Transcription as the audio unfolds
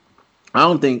I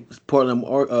don't think Portland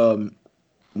or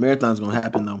Marathon's gonna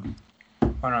happen though.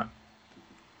 Why not?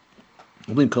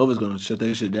 I think COVID's gonna shut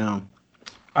that shit down.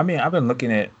 I mean, I've been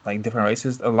looking at like different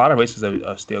races. A lot of races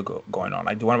are still going on.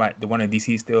 Like the one in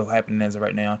DC is still happening as of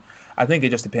right now. I think it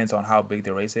just depends on how big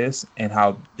the race is and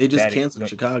how They just bad canceled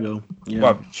Chicago. Yeah.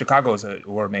 well, Chicago is a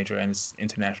world major and it's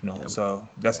international, Yeah. so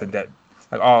that's a that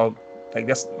like all like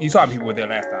that's you saw people were there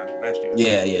last year, so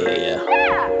Yeah. Yeah. Yeah.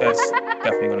 Yeah. that's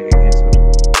definitely gonna get canceled.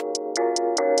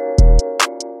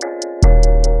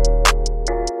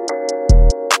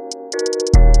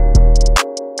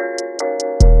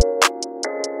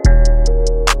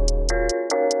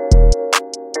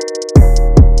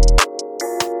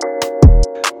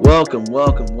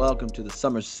 Welcome to the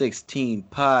Summer 16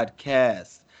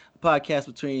 podcast. A podcast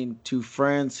between two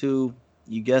friends who,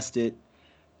 you guessed it,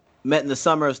 met in the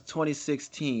summer of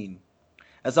 2016.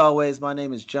 As always, my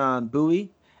name is John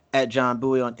Bowie, at John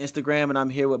Bowie on Instagram, and I'm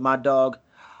here with my dog,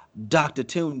 Dr.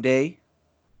 Toonday,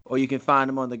 or you can find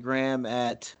him on the gram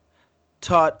at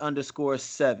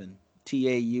taut_7,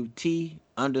 TAUT_7.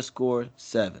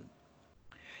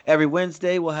 Every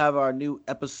Wednesday, we'll have our new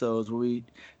episodes where we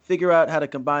figure out how to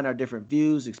combine our different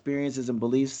views, experiences, and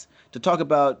beliefs to talk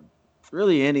about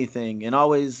really anything and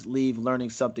always leave learning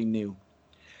something new.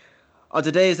 On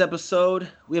today's episode,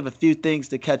 we have a few things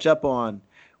to catch up on.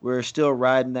 We're still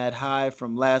riding that high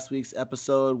from last week's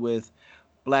episode with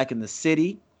Black in the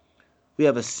City. We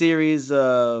have a series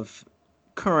of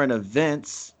current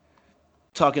events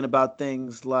talking about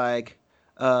things like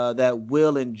that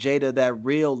Will and Jada, that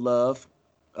real love,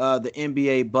 the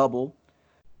NBA bubble.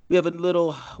 We have a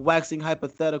little waxing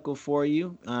hypothetical for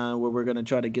you where we're going to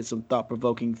try to get some thought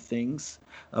provoking things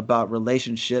about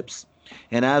relationships.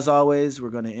 And as always, we're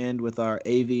going to end with our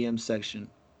AVM section.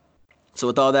 So,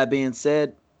 with all that being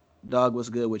said, dog, what's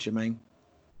good with you, man?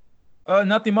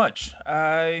 Nothing much.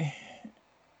 I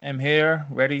am here,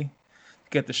 ready to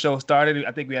get the show started.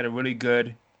 I think we had a really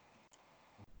good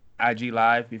IG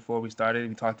live before we started.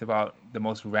 We talked about the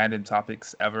most random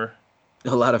topics ever.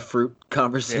 A lot of fruit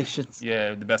conversations.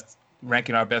 Yeah, the best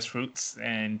ranking our best fruits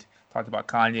and talked about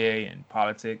Kanye and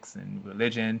politics and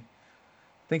religion.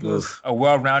 I think it was Oof. a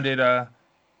well-rounded Yeah,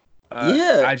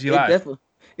 IG live.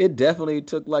 it definitely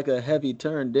took like a heavy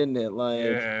turn, didn't it? Like,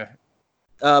 Yeah.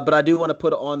 but I do want to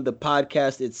put on the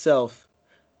podcast itself.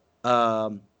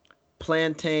 Um,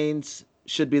 Plantains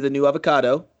should be the new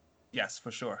avocado. Yes, for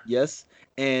sure. Yes,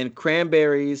 and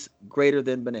cranberries greater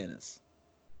than bananas.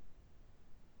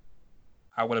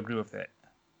 I will agree with that.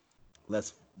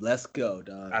 Let's go,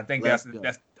 dog. I think Let's go.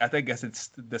 I think that's it's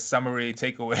the summary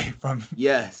takeaway from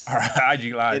Yes. our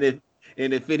IG live.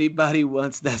 And if anybody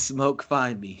wants that smoke,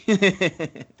 find me.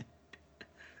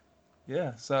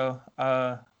 Yeah. So,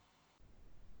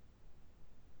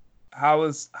 how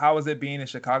is it being in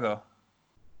Chicago?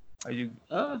 Are you?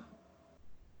 uh,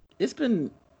 it's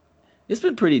been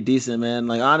pretty decent, man.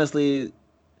 Like honestly,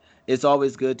 it's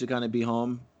always good to kind of be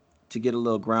home to get a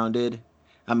little grounded.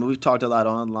 I mean, we've talked a lot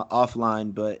on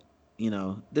offline, but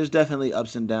there's definitely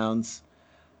ups and downs,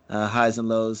 highs and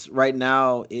lows. Right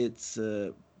now, it's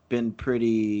been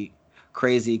pretty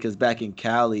crazy because back in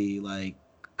Cali, like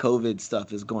COVID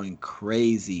stuff is going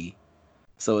crazy.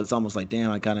 So it's almost like,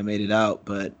 damn, I kind of made it out,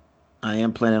 but I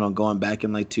am planning on going back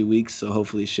in like 2 weeks. So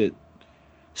hopefully shit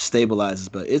stabilizes.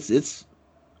 But it's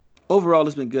overall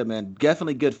it's been good, man.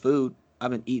 Definitely good food.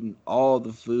 I've been eating all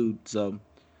the food, so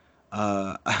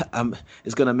I'm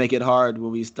it's gonna make it hard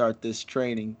when we start this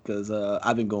training because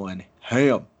I've been going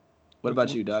ham. What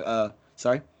about you, Doc?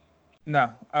 Sorry.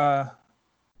 No.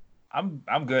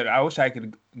 I'm good. I wish I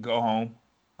could go home.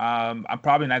 I'm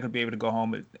probably not gonna be able to go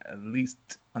home at least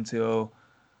until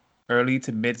early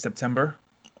to mid September.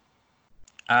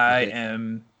 I Okay.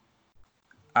 am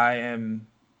I am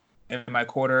in my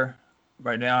quarter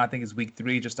right now. I think it's week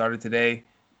 3. Just started today.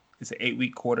 It's an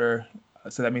 8-week quarter,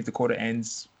 so that means the quarter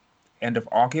ends end of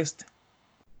August.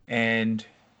 And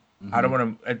I don't Hmm.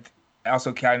 want to.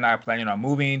 Also, Callie and I are planning on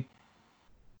moving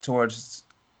towards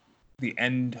the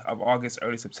end of August,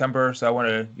 early September. So I want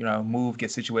to, move, get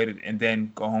situated, and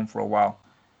then go home for a while.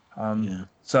 Yeah.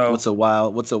 So What's a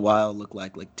while look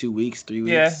like? Like 2 weeks, three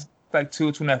yeah, weeks? like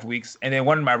 2.5 weeks. And then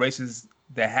one of my races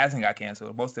that hasn't got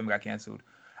canceled, most of them got canceled.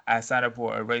 I signed up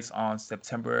for a race on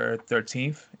September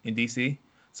 13th in DC.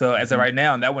 So as of Hmm. right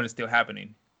now, that one is still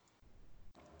happening.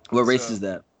 What race So is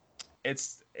that?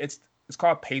 it's it's it's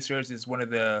called Pacers. It's one of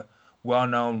the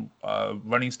well-known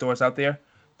running stores out there.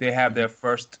 They have Hmm. their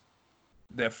first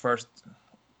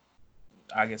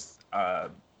I guess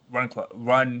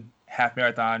run half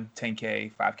marathon,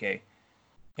 10K, 5K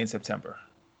in September.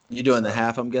 You doing the So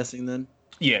half? I'm guessing then.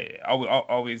 yeah,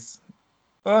 always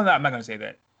Well, no, I'm not gonna say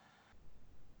that.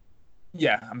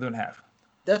 Yeah, I'm doing half.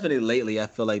 Definitely lately, I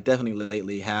feel like definitely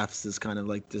lately, halves is kind of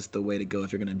like just the way to go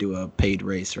if you're gonna do a paid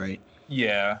race, right?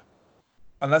 Yeah,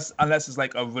 unless it's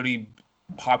like a really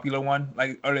popular one.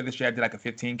 Like earlier this year, I did like a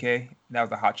 15K. That was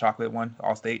the hot chocolate one,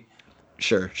 all state.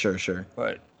 Sure, sure, sure.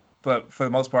 But for the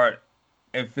most part,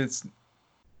 if it's,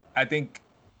 I think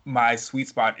my sweet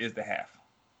spot is the half.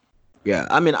 Yeah,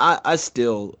 I mean, I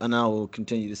still, and I will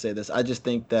continue to say this, I just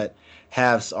think that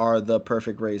halves are the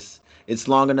perfect race. It's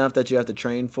long enough that you have to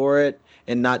train for it,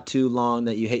 and not too long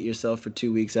that you hate yourself for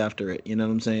 2 weeks after it. You know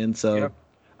what I'm saying? So, Yep.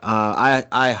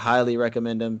 I highly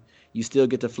recommend them. You still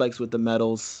get to flex with the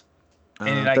medals.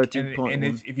 And like, and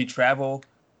 13.1. if you travel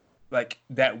like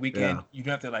that Yeah, weekend, you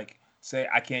don't have to like say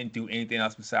I can't do anything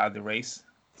else besides the race.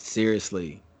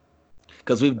 seriously,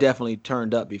 because we've definitely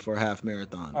turned up before half Oh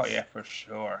marathons yeah, for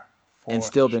sure, and for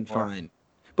still been sure. fine.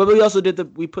 But we also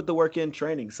we put the work in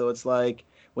training, so it's like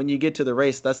when you get to the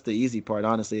race, that's the easy part,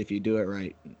 honestly, if you do it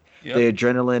right. Yep. The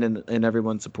adrenaline and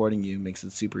everyone supporting you makes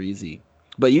it super easy.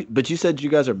 But you said you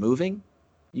guys are moving?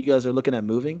 You guys are looking at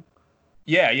moving?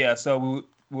 Yeah, yeah. So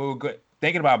we were good,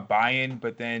 thinking about buying,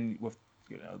 but then with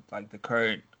like the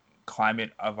current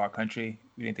climate of our country,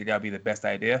 we didn't think that would be the best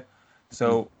idea. Mhm.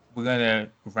 So we're gonna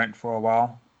rent for a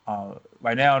while.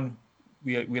 Right now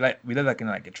we live like in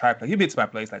like a triplex. You've been to my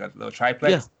place, like a little Yeah.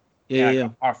 triplex, Yeah, and yeah, like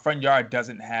yeah. our front yard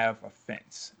doesn't have a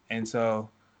fence, and so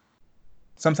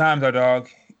sometimes our dog,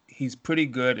 he's pretty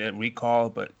good at recall,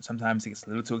 but sometimes he gets a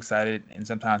little too excited and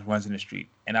sometimes runs in the street.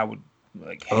 And I would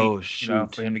like hate, Oh, for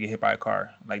shoot. him to get hit by a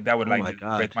car. Like that would Oh like my just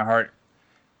break God. my heart.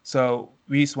 So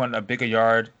we just want a bigger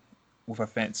yard with a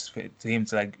fence for to him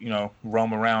to like,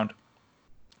 roam around.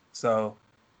 So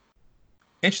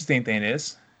interesting thing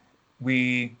is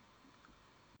we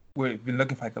we've been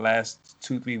looking for like the last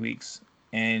 2, 3 weeks,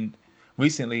 and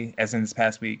recently, as in this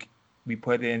past week, we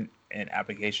put in an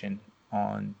application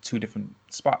on two different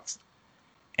spots.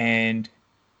 And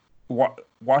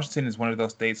Washington is one of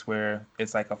those states where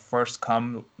it's like a first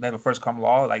come. They have a first come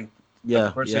law. Like the Yeah,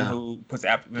 person yeah. who puts the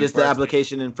app in Just the first.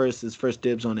 application in first is first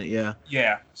dibs on it. Yeah.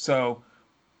 Yeah. So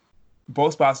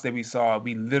both spots that we saw,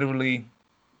 we literally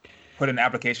put in an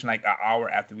application like an hour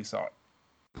after we saw it.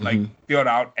 Like Hmm. filled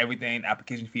out everything,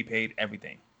 application fee paid,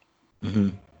 everything. Hmm.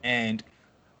 And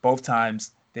both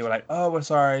times they were like, "Oh, we're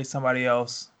sorry, somebody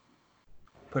else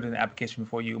put in an application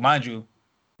before you." Mind you,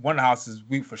 one of the houses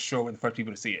we for sure were the first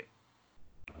people to see it.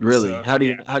 Really? So yeah, How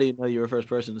do you know you were the first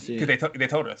person to see because it? they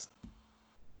told us.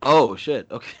 Oh shit.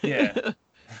 Yeah. Okay.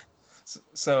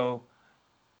 So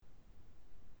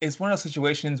it's one of those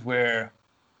situations where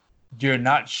you're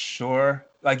not sure,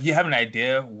 like you have an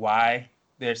idea why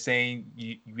they're saying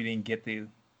you didn't get the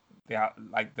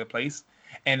place,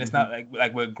 and it's Hmm. not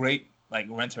like we're great like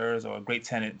renters or great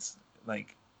tenants.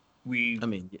 Like we, I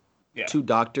mean, yeah, two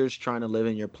doctors trying to live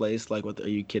in your place. Like, what? Are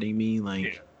you kidding me? yeah.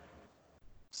 Like,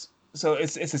 So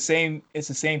it's the same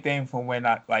thing from when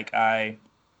I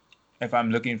if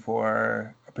I'm looking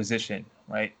for a position,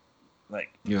 right?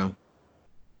 Like yeah.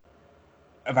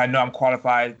 if I know I'm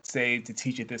qualified, say to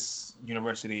teach at this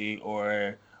university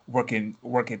or work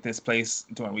at this place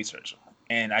doing research,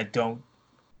 and I don't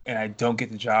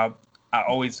get the job, I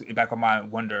always in the back of my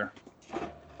mind wonder,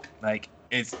 like,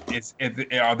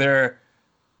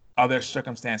 are there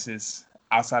circumstances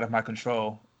outside of my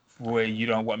control where you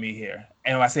don't want me here?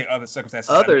 And when I say other circumstances,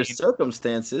 Other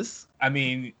circumstances. I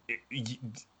mean,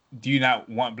 do you not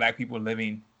want black people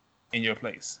living in your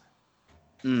place?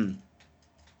 Mm.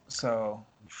 So,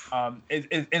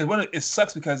 it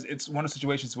sucks because it's one of the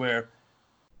situations where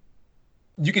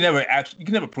you can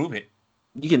never prove it,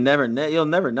 You can never. You'll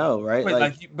never know, right?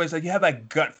 Like, but it's like you have that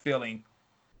gut feeling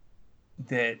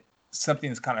that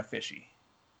something's kind of fishy.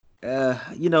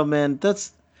 man,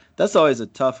 that's always a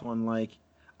tough one. Like,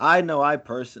 I know I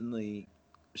personally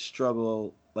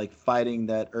struggle like fighting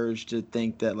that urge to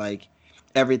think that like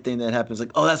everything that happens,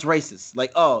 like, oh, that's racist.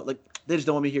 Like, oh, like they just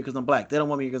don't want me here because I'm black. They don't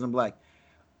want me here because I'm black.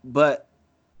 But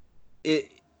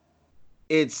it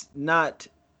it's not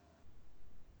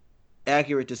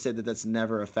accurate to say that that's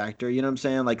never a factor. You know what I'm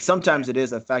saying? Like Yeah. sometimes it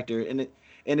is a factor, and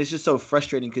it's just so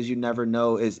frustrating because you never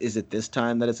know is it this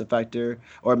time that it's a factor,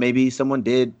 or maybe someone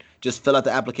did just fill out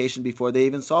the application before they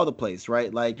even saw the place,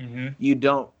 right? Like Hmm. you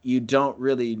don't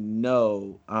really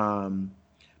know.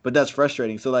 But that's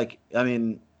frustrating. So like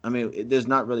there's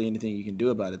not really anything you can do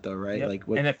about it though, right? Yep. Like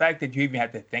what? And the fact that you even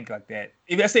have to think like that,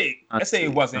 if let's say it Honestly,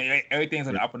 wasn't, everything's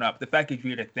on yeah, the up and up. The fact that you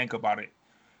had to think about it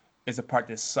is the part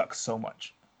that sucks so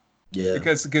much yeah.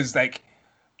 because like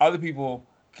other people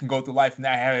can go through life and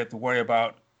not have to worry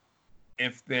about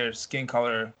if their skin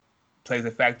color plays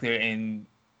a factor in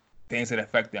things that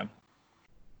affect them.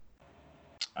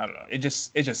 I don't know. It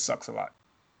just sucks a lot.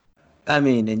 I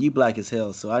mean, and you black as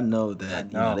hell, so I know I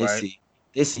that know, right?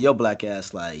 they see your black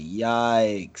ass like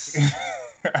yikes,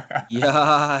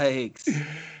 yikes.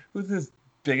 Who's this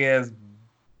big ass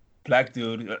black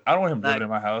dude? I don't want him living Like in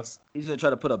my house. he's gonna try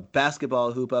to put a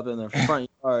basketball hoop up in the front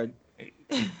yard.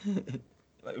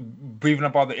 Like, breathing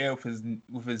up all the air with his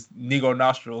negro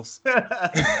nostrils.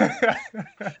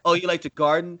 Oh, you like to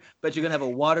garden? Bet you're gonna have a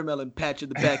watermelon patch in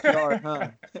the backyard, huh?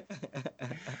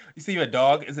 You see your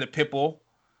dog? Is it a pit bull?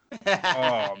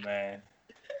 Oh man.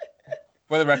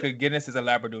 For the record, Guinness is a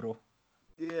labradoodle.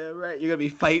 Yeah, right. You're gonna be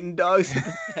fighting dogs.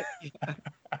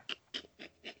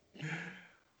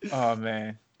 Oh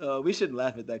man. We shouldn't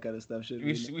laugh at that kind of stuff, should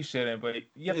we? We shouldn't, but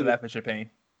you have to laugh at your pain.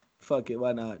 Fuck it,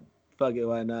 why not? Fuck it,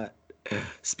 why not?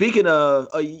 Speaking of,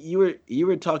 you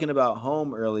were talking about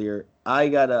home earlier. I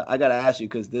gotta ask you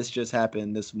because this just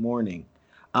happened this morning.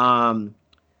 Um,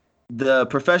 the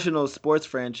professional sports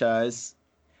franchise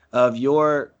of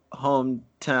your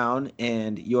hometown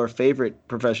and your favorite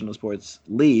professional sports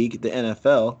league, the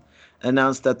NFL,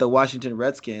 announced that the Washington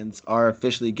Redskins are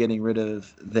officially getting rid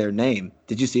of their name.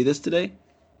 Did you see this today?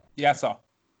 Yeah, I saw.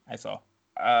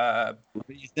 What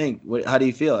do you think? How do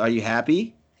you feel? Are you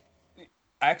happy?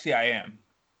 Actually, I am.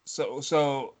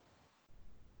 So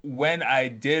when I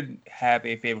did have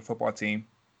a favorite football team,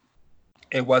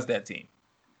 it was that team.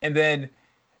 And then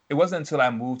it wasn't until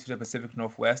I moved to the Pacific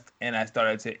Northwest and I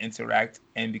started to interact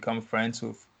and become friends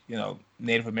with,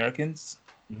 Native Americans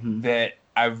Mm-hmm. that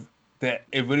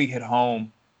it really hit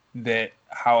home that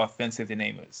how offensive the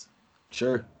name is.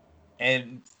 Sure.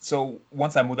 And so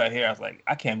once I moved out here, I was like,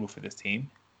 I can't root for this team.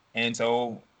 And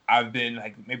so I've been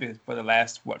like, maybe for the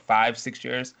last 5-6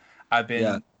 years, I've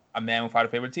been a man without a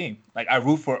favorite team. Like I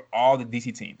root for all the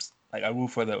DC teams. Like I root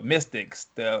for the Mystics,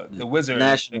 the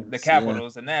Wizards, the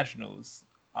Capitals, the Nationals,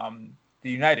 the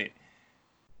United.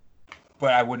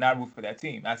 But I would not root for that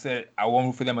team. I said I won't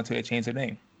root for them until they change their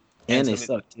name. And they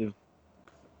suck too.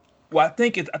 Well, I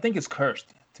think it's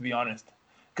cursed, to be honest,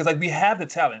 because like we have the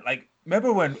talent. Like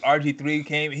remember when RG3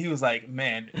 came? He was like,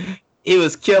 man, he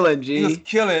was killing. G. He was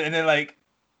killing, and then like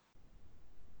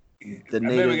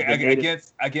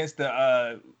against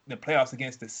the playoffs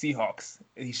against the Seahawks,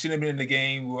 he shouldn't have been in the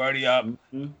game. We were already up.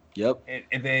 Mm-hmm. Yep.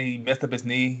 And then he messed up his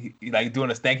knee, like doing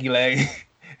a stanky leg.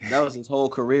 That was his whole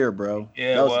career, bro.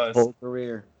 Yeah, that was his whole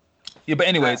career. Yeah, but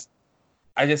anyways,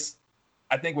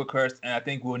 I think we're cursed, and I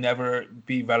think we'll never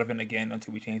be relevant again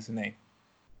until we change the name.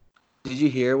 Did you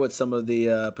hear what some of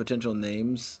the potential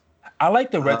names? I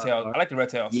like the Red Tails. I like the Red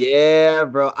Tails. Yeah,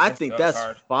 bro. I think that's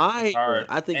fine.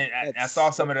 I think I saw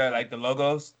some of the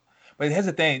logos. But here's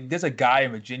the thing: there's a guy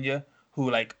in Virginia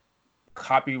who like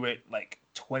copyright like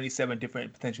 27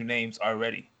 different potential names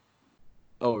already.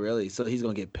 Oh, really? So he's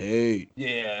gonna get paid.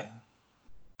 Yeah.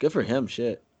 Good for him.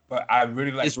 Shit. But I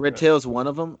really like. Is Red Tails one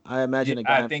of them? I imagine a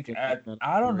guy. I think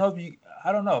I don't know if you.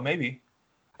 I don't know. Maybe.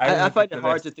 I find it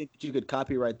hard to think that you could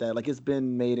copyright that. Like it's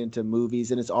been made into movies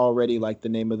and it's already like the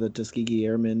name of the Tuskegee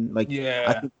Airmen. Like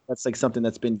I think that's like something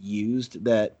that's been used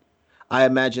that I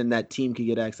imagine that team could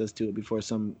get access to it before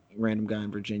some random guy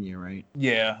in Virginia, right?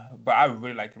 Yeah, but I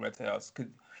really like the Red Tails,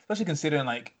 especially considering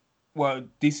like, well,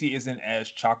 DC isn't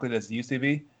as chocolate as it used to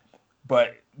be,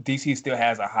 but DC still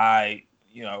has a high,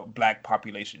 black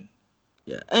population.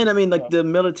 Yeah, and I mean, like the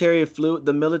military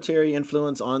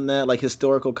influence on that, like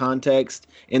historical context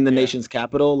in the nation's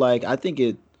capital, like I think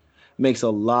it makes a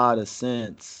lot of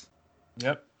sense.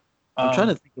 Yep. I'm trying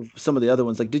to think of some of the other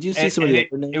ones. Like, did you see some of the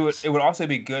other names? It would also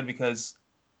be good because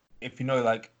if you know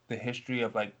like the history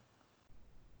of like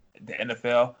the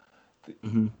NFL,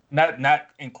 mm-hmm. not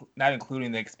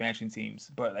including the expansion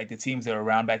teams, but like the teams that were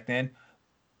around back then,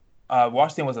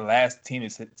 Washington was the last team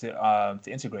to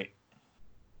integrate.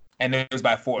 And it was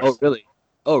by force. Oh, really?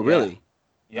 Oh, really?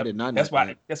 Yeah. Yep. I did not know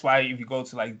That's why if you go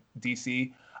to like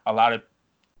DC, a lot of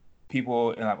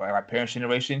people in like my parents'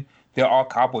 generation, they're all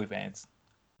Cowboy fans.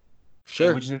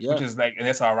 Sure. Which is like, and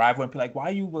that's our rival. And people like, why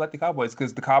you like the Cowboys?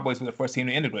 Because the Cowboys were the first team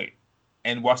to integrate,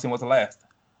 and Washington was the last.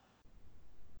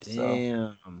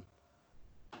 Damn.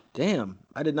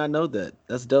 I did not know that.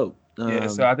 That's dope. Yeah.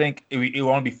 So I think it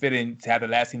won't be fitting to have the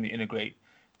last team to integrate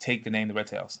take the name the Red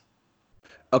Tails.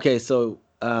 Okay, so.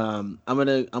 I'm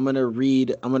gonna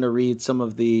read some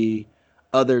of the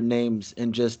other names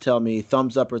and just tell me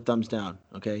thumbs up or thumbs down.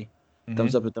 Okay, mm-hmm.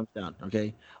 Thumbs up or thumbs down.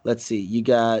 Okay, let's see. You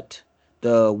got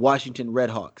the Washington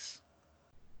Redhawks.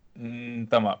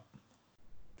 Thumb up.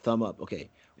 Thumb up. Okay.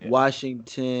 Yeah.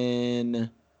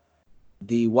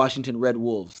 The Washington Red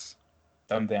Wolves.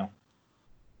 Thumb down.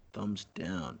 Thumbs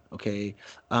down. Okay.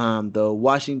 The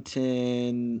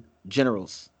Washington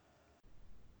Generals.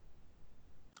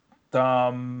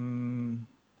 Thumb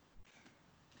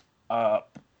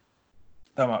up.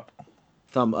 Thumb up.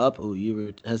 Thumb up. Oh, you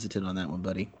were hesitant on that one,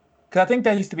 buddy. Because I think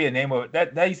that used to be a name of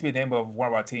that. That used to be a name of one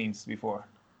of our teams before.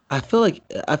 I feel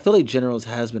like Generals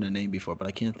has been a name before, but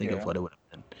I can't think of Yeah. what it would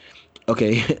have been.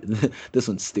 Okay, this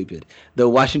one's stupid. The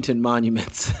Washington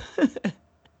Monuments.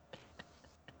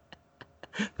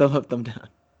 Thumb up, thumb down.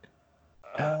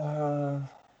 Uh,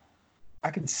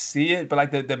 I can see it, but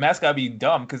like the mascot would be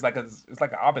dumb because it's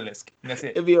like an obelisk, and that's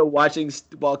it. It'd be a walking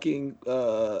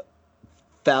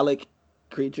phallic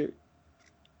creature.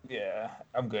 Yeah,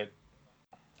 I'm good.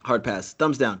 Hard pass.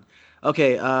 Thumbs down.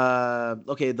 Okay.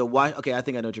 Okay. Okay. I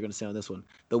think I know what you're gonna say on this one.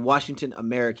 The Washington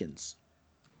Americans.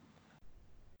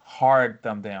 Hard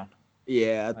thumb down.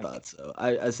 Yeah, I Like, thought so.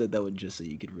 I said that one just so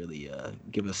you could really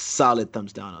give a solid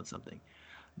thumbs down on something.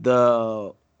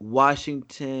 The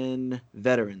Washington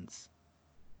Veterans.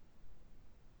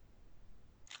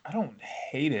 I don't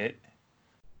hate it,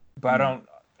 but I Hmm. don't.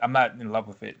 I'm not in love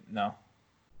with it. No.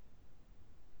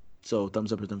 So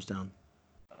thumbs up or thumbs down?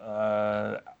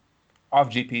 Uh, Off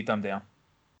GP thumb down.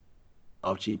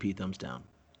 Off GP, thumbs down.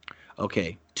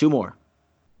 Okay, two more.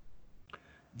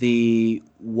 The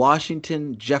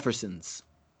Washington Jeffersons.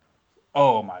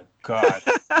 Oh my god.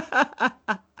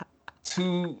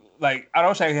 Two like I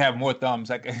wish I could have more thumbs.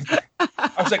 Like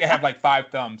I wish I could have like 5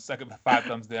 thumbs. I could have 5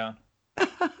 thumbs down.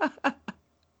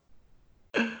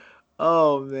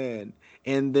 Oh man.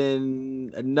 And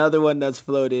then another one that's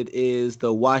floated is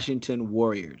the Washington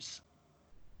Warriors.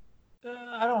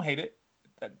 I don't hate it.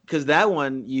 Because that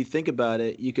one, you think about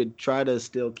it, you could try to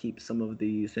still keep some of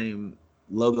the same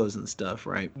logos and stuff,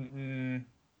 right? Mm,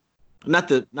 Not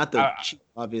the I, cheap,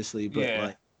 obviously, but yeah,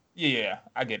 like. yeah,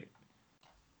 I get it.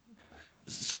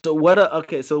 So what?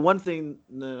 Okay, so one thing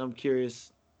that I'm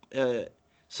curious. Uh,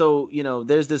 so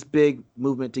there's this big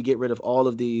movement to get rid of all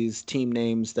of these team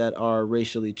names that are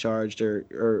racially charged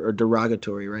or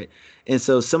derogatory, right? And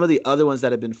so some of the other ones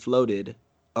that have been floated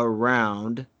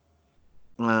around,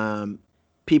 um,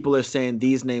 people are saying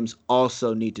these names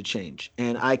also need to change,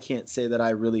 and I can't say that I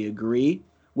really agree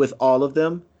with all of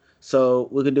them. So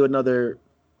we can do another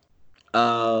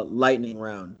lightning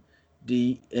round.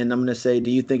 And I'm gonna say,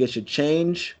 do you think it should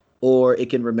change or it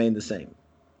can remain the same?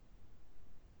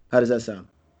 How does that sound?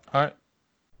 All right,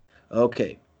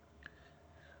 Okay,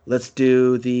 let's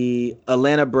do the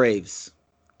Atlanta Braves.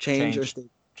 Change or change, stay?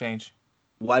 change,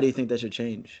 Why do you think that should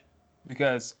change?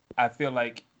 because I feel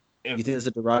like You if think it's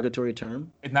a derogatory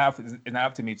term? it's not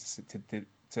up to me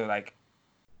to like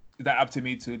it's not up to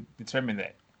me to determine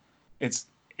that. It's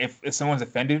if someone's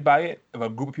offended by it, if a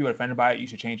group of people are offended by it, you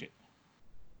should change it.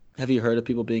 Have you heard of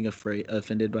people being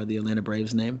offended by the Atlanta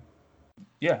Braves name?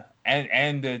 Yeah,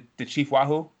 and the Chief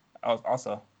Wahoo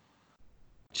also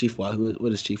Chief Wahoo.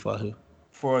 What is Chief Wahoo?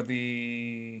 for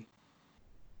the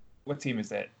what team is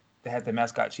that? That has the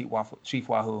mascot Chief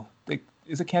Wahoo.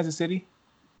 Is it Kansas City?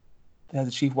 That has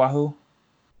the Chief Wahoo.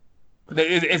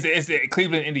 It's the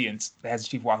Cleveland Indians that has the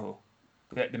Chief Wahoo,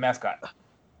 the mascot.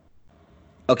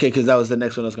 Okay, because that was the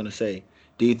next one I was gonna say.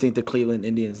 Do you think the Cleveland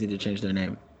Indians need to change their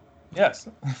name? Yes,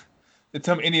 the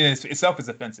term Indian itself is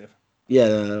offensive.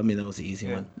 Yeah, I mean that was the easy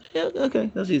Yeah. one. Yeah,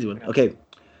 okay, that's the easy one. Yeah. Okay,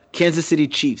 Kansas City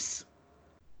Chiefs.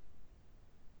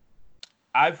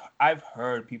 I've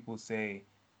heard people say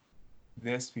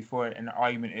this before, and the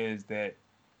argument is that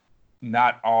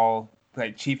not all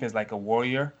like chief is like a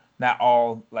warrior. Not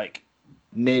all like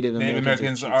Native Native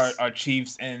Americans Americans are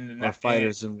chiefs and are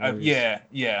fighters and warriors.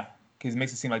 yeah, because it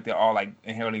makes it seem like they're all like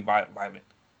inherently violent.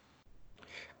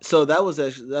 So that was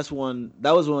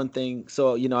one thing.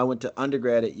 So I went to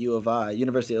undergrad at U of I,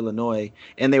 University of Illinois,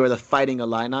 and they were the Fighting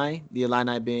Illini. The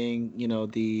Illini being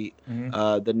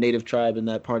Mm-hmm. the native tribe in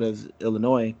that part of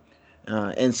Illinois,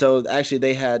 and so actually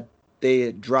they had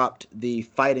dropped the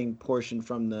fighting portion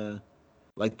from the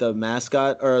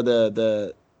mascot or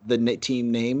the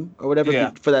team name or whatever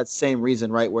Yeah, for that same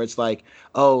reason, right? Where it's like,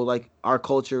 oh, like our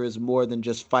culture is more than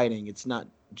just fighting. It's not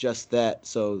just that,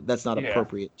 so that's not yeah,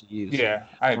 appropriate to use. yeah.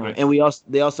 I agree. And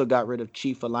they also got rid of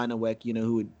Chief Alinawek,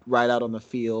 who would ride out on the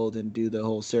field and do the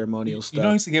whole ceremonial You know, who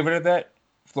stuff. used to get rid of that?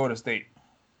 Florida State.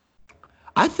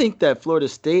 I think that Florida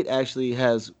State actually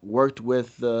has worked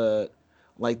with the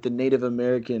Native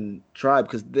American tribe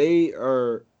because they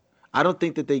are. I don't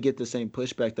think that they get the same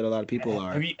pushback that a lot of people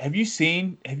are Have you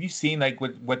seen like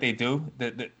what they do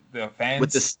the with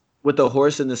fans? this with the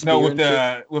horse and the No, spear and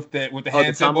shit. with the Oh, the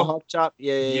hand symbol. tomahawk chop.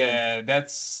 Yeah, yeah, yeah. Yeah,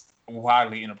 that's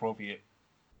wildly inappropriate.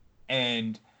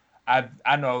 And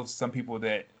I know some people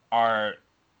that are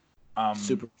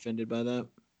Super offended by that.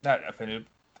 not offended,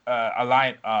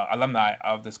 alumni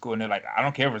of the school, and they're like, I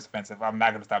don't care if it's offensive. I'm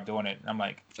not gonna stop doing it. And I'm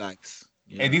like, Facts.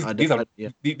 And Yeah, yeah,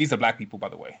 these are black people, by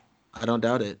the way. I don't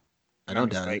doubt it. I And I'm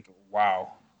don't just doubt it. like,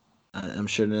 wow. I'm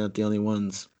sure they're not the only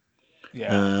ones.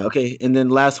 Yeah. Okay, and then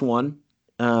last one,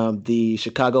 the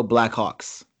Chicago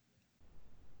Blackhawks.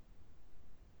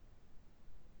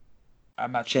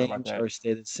 I'm not sure about Change that. or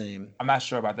stay the same? I'm not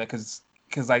sure about that because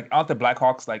like aren't the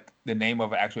Blackhawks like the name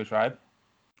of an actual tribe?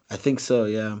 I think so.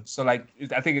 Yeah. So like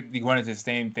I think you run into the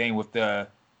same thing with the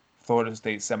Florida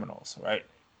State Seminoles, right?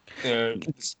 They're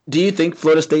Do you think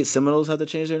Florida State Seminoles have to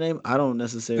change their name? I don't the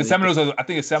necessarily think. Seminoles. I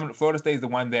think Florida State is the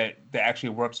one that actually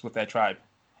works with that tribe,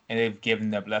 and they've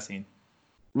given their blessing.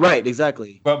 Right.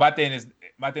 Exactly. But my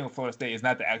thing with Florida State is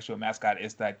not the actual mascot.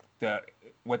 It's like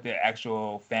what the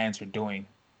actual fans are doing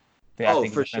that I Oh,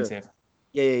 think is for sure. offensive.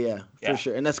 Yeah, for Yeah.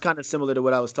 sure. And that's kind of similar to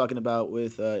what I was talking about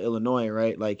with Illinois,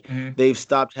 right? Like Mm-hmm. they've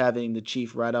stopped having the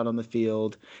chief right out on the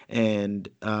field, and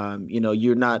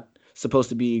you're not supposed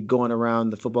to be going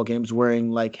around the football games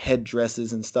wearing like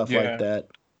headdresses and stuff like Yeah. that,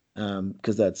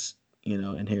 because that's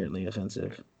inherently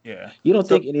offensive. Yeah. You don't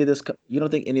So think any of this? You don't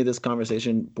think any of this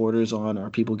conversation borders on are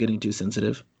people getting too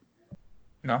sensitive?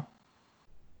 no,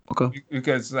 Okay.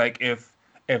 because like if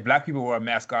black people were a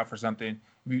mascot for something,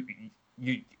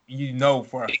 you know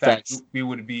for a Big fact facts. we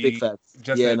would Big be facts.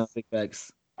 just Yeah, as no, big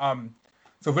facts.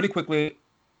 So really quickly,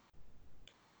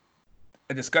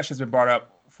 a discussion has been brought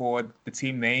up for the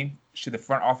team name. Should the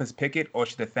front office pick it or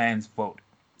should the fans vote?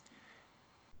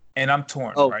 And I'm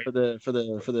torn, Oh, right? for the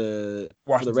Red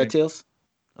Washington. Tails.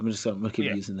 I'm gonna keep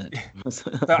Yeah. using that.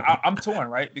 So I'm torn,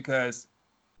 right? Because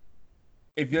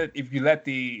if you let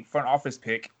the front office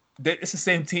pick, it's the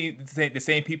same team, the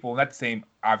same people, not the same,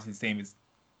 obviously the same as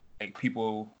like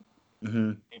people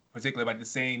hmm in particular, like the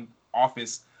same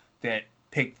office that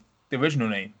picked the original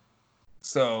name.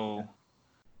 So,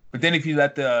 but then if you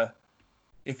let the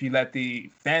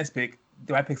fans pick,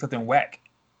 they might pick something whack.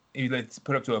 And you let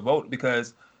put up to a vote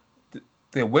because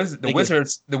the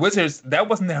Wizards that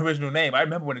wasn't the original name. I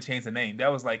remember when they changed the name.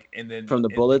 That was like from the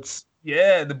Bullets.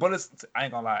 yeah, the Bullets. I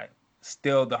ain't gonna lie,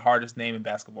 still the hardest name in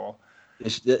basketball.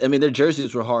 I mean, their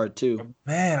jerseys were hard too.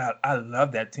 Man, I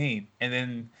love that team. And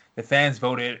then the fans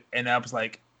voted, and I was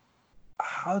like,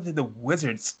 how did the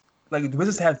Wizards the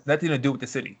Wizards have nothing to do with the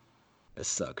city? It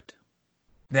sucked.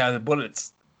 Now the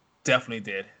Bullets definitely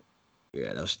did.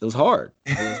 Yeah, that was hard.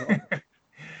 It was hard.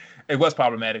 It was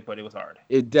problematic, but it was hard.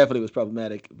 It definitely was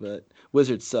problematic, but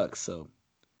Wizards sucks. So,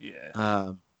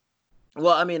 Yeah.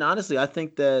 well, I mean, honestly, I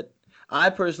think that I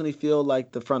personally feel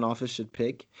like the front office should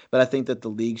pick, but I think that the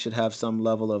league should have some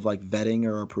level of like vetting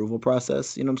or approval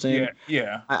process. You know what I'm saying?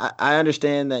 Yeah. Yeah. I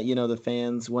understand that the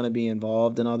fans want to be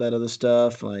involved and all that other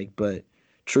stuff, like, but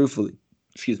truthfully,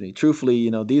 truthfully,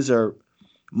 these are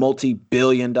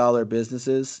multi-billion-dollar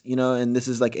businesses, and this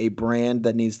is like a brand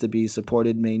that needs to be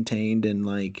supported, maintained, and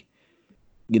like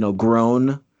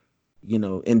grown,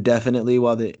 indefinitely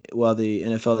while the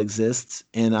NFL exists.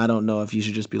 And I don't know if you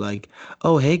should just be like,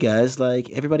 oh, hey guys, like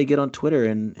everybody get on Twitter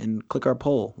and click our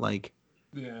poll. Like,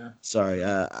 Yeah. sorry,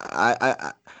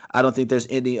 I don't think there's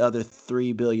any other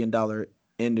 $3 billion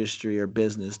industry or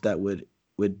business that would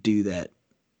do that.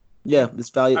 Yeah, it's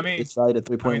valued. I mean, It's valued at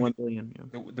I mean, 3.1 billion.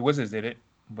 Yeah. the Wizards did it,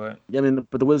 but Yeah, I mean,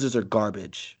 but the Wizards are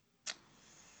garbage.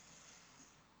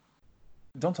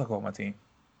 don't talk about my team.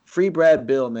 Free Brad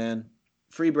Bill, man.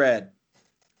 Free Brad.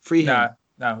 Free him.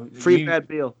 Nah. Free Brad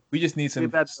Bill. We just need Free some.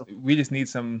 Brad Bill. We just need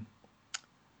some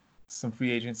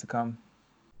free agents to come.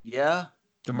 Yeah.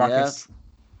 DeMarcus. Yeah.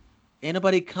 Ain't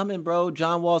nobody coming, bro.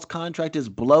 John Wall's contract is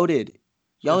bloated.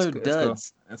 Y'all are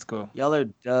duds. That's cool. Y'all are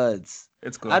duds.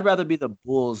 It's cool. I'd rather be the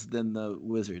Bulls than the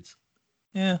Wizards.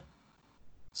 Yeah.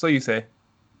 So you say.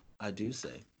 I do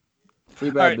say. Free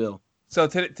Brad Bill. So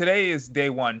today is day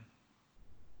one.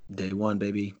 Day one,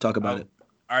 baby. Talk about it.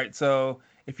 All right. So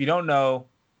if you don't know,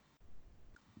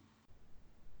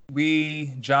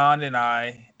 John and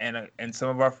I, and some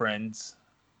of our friends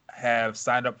have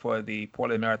signed up for the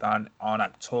Portland Marathon on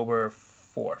October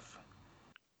 4th.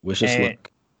 Wish us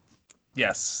luck.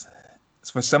 Yes.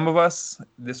 For some of us,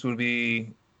 this would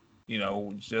be,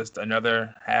 just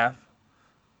another half.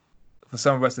 For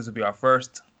some of us, this would be our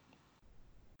first.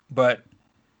 But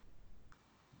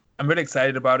I'm really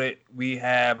excited about it. We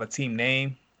have a team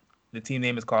name. The team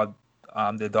name is called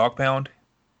the Dog Pound.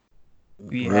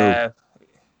 We Rue. have,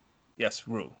 yes,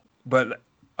 Rue. But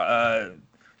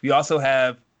we also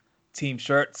have team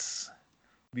shirts.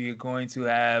 We are going to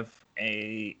have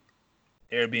a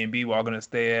Airbnb we're all going to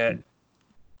stay at.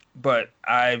 But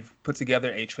I've put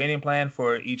together a training plan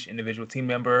for each individual team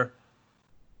member.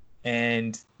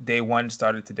 And day one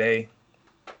started today.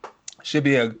 Should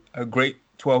be a great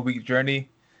 12-week journey.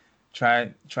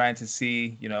 Trying to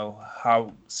see,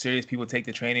 how serious people take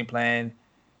the training plan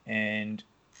and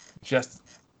just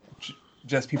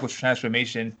just people's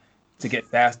transformation to get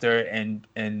faster and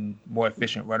more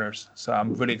efficient runners. So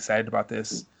I'm really excited about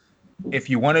this. If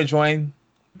you want to join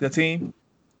the team,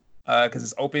 because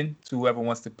it's open to whoever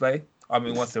wants to play,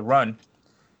 wants to run,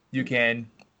 you can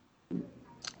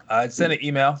send an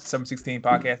email,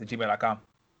 716podcast@gmail.com.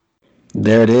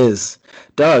 There it is.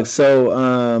 Dog, so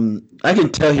I can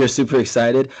tell you're super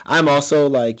excited. I'm also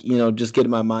like, just getting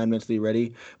my mind mentally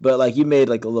ready. But like you made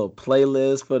like a little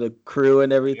playlist for the crew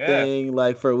and Yeah. everything,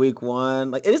 like for week 1.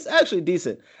 Like it's actually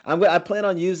decent. I plan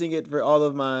on using it for all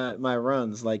of my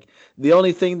runs. Like the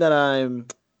only thing that I'm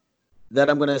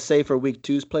gonna say for week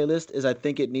 2's playlist is I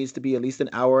think it needs to be at least an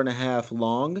hour and a half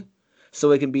long,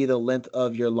 so it can be the length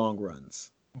of your long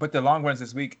runs. But the long runs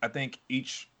this week, I think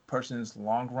each person's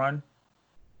long run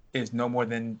is no more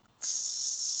than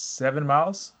 7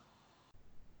 miles,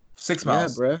 6 Yeah,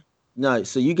 miles. bruh. No,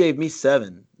 so you gave me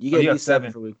 7. You gave me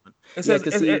 7 for week 1. It Yeah, says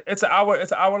because see, it's an hour.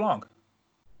 It's an hour long.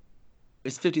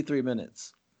 it's 53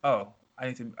 minutes. Oh,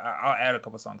 I'll add a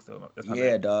couple songs to it. That's my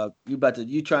Yeah, bad. dog.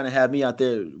 You trying to have me out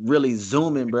there really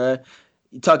zooming, bruh.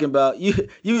 You talking about you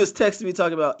was texting me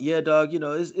talking about, yeah, dog,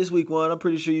 it's week 1. I'm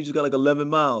pretty sure you just got like 11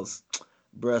 miles.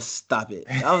 Bruh, stop it.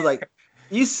 I was like,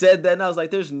 you said that and I was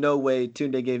like, there's no way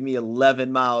Tunde gave me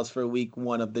 11 miles for week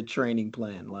 1 of the training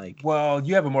plan. Like, Well,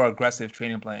 you have a more aggressive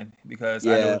training plan because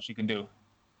I know yeah. what you can do.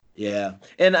 Yeah.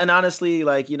 And honestly,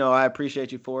 like, I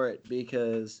appreciate you for it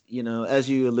because, as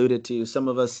you alluded to, some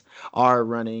of us are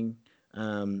running.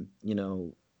 Um, you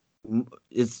know,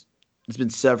 it's been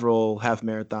several half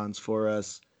marathons for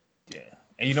us. Yeah,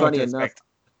 and you know what Funny to enough, expect.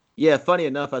 yeah, funny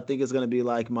enough, I think it's gonna be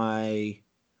like my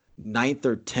ninth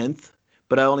or 10th,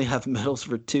 but I only have medals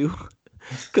for 2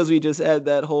 because we just had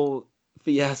that whole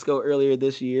fiasco earlier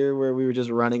this year where we were just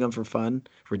running them for fun.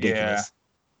 Yeah, Ridiculous.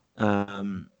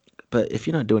 Um, but if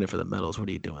you're not doing it for the medals, what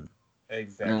are you doing?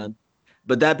 exactly. Uh,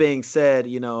 but that being said,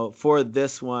 for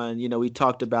this one, we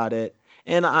talked about it,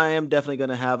 and I am definitely going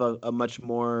to have a much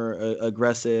more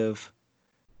aggressive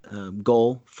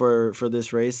goal for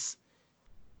this race.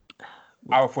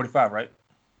 Hour 45, right?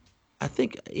 I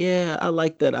think, yeah, I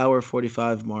like that hour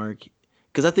 45 mark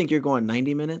because I think you're going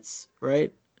 90 minutes,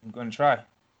 right? I'm gonna try.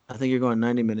 I think you're going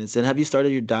 90 minutes. And have you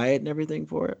started your diet and everything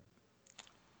for it?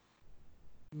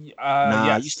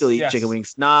 Nah, you still Yes, eating chicken yes.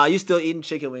 wings. Nah, you still eating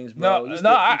chicken wings, No, bro. You no,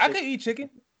 still eating I chicken. can eat chicken.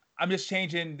 I'm just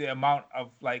changing the amount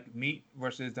of like meat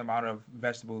versus the amount of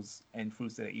vegetables and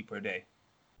fruits that I eat per day.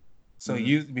 So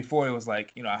Mhm. before it was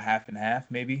like a half and half,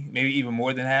 maybe even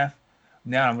more than half.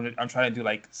 Now I'm trying to do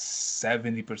like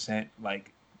 70%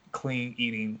 like clean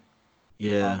eating,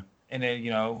 Yeah. and then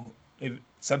if,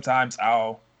 sometimes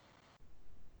I'll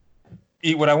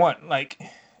eat what I want. Like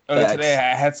earlier today,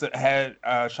 Facts. I had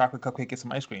a chocolate cupcake and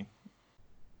some ice cream.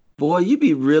 Boy, you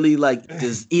be really like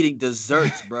eating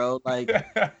desserts, bro. Like,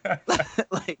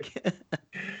 like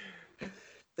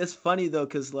it's funny though,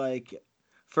 cause like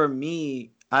for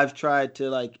me, I've tried to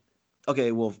like,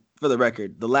 okay, well, for the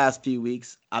record, the last few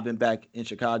weeks I've been back in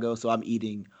Chicago, so I'm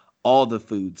eating all the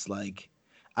foods. Like,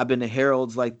 I've been to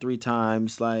Harold's like 3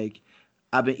 times. Like,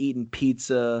 I've been eating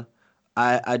pizza.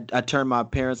 I turned my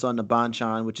parents on to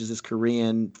Banchan, which is this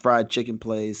Korean fried chicken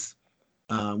place,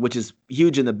 which is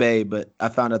huge in the Bay, but I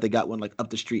found out they got one like up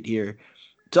the street here.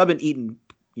 So I've been eating,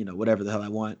 whatever the hell I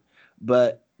want.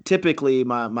 But typically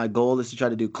my goal is to try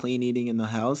to do clean eating in the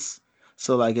house.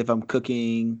 So like if I'm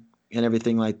cooking and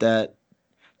everything like that,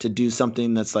 to do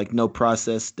something that's like no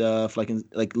processed stuff, like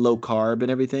low carb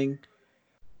and everything.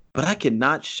 But I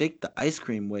cannot shake the ice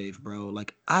cream wave, bro.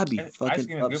 Like I be Ice fucking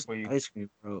cream is up good some for you. ice cream,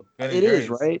 bro. Ben and It is, Jerry's.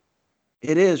 right?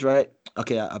 It is, right?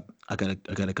 Okay, I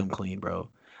gotta come clean, bro.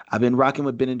 I've been rocking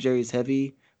with Ben and Jerry's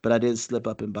heavy, but I did slip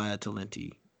up and buy a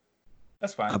Talenti.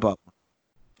 That's I fine. bought,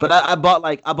 but That's fine.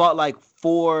 I bought like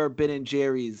 4 Ben and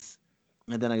Jerry's,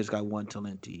 and then I just got one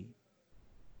Talenti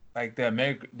Like the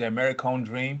Americone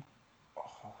Dream,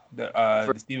 oh,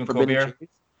 for the Stephen for Ben and Colbert. Jerry's.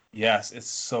 Yes, it's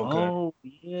so good. Oh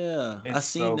yeah, I It's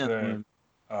seen so that good. one.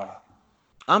 Uh,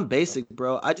 I'm basic,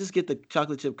 bro. I just get the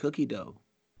chocolate chip cookie dough.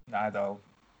 nah, though,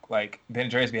 like Ben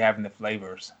and Jerry's be having the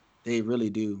flavors. They really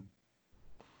do.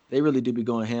 They really do be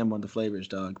going ham on the flavors,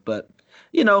 dog. But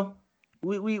you know,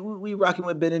 we rocking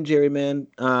with Ben and Jerry, man.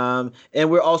 And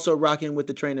we're also rocking with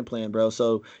the training plan, bro.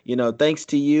 So thanks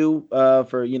to you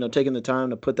for taking the time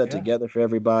to put that Yeah, together for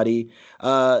everybody.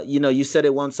 You said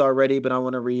it once already, but I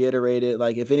want to reiterate it.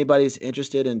 Like, if anybody's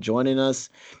interested in joining us,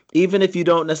 even if you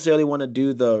don't necessarily want to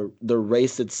do the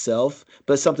race itself,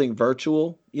 but something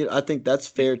virtual, I think that's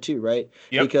fair too, right?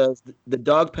 yep. Because the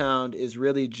dog pound is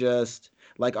really just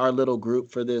like our little group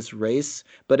for this race,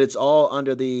 but it's all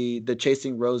under the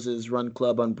Chasing Roses Run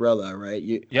Club umbrella, right?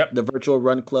 Yep. The virtual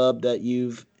run club that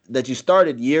you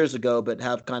started years ago, but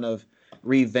have kind of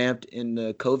revamped in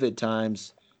the COVID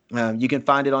times. You can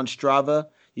find it on Strava.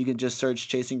 You can just search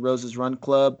Chasing Roses Run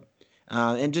Club,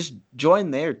 and just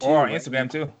join there Or too. on Right? Instagram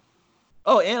too.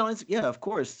 Oh, and yeah, of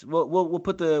course. We'll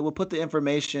put the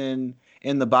information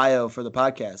in the bio for the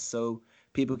podcast, so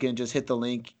people can just hit the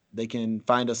link. They can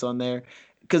find us on there.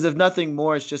 Because if nothing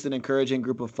more, it's just an encouraging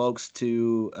group of folks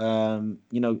to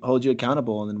hold you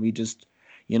accountable, and then we just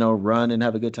run and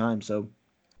have a good time. So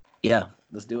yeah,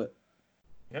 let's do it.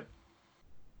 Yep.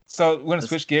 So we're gonna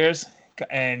switch gears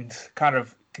and kind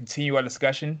of continue our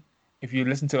discussion. If you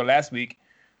listened to it last week,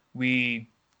 we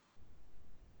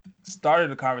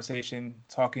started the conversation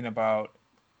talking about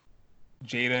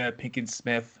Jada Pinkett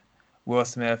Smith, Will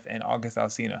Smith, and August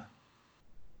Alsina.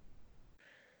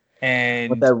 And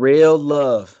with that real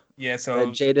love. Yeah, so that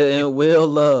Jada and Will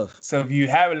love. So if you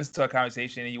haven't listened to our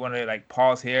conversation and you want to like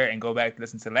pause here and go back to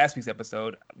listen to last week's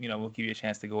episode, we'll give you a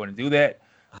chance to go in and do that.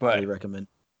 I highly recommend.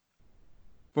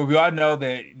 But we all know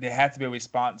that there had to be a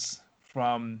response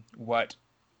from what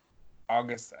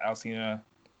August Alsina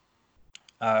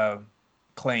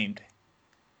claimed.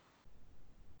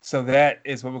 So that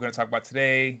is what we're going to talk about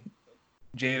today.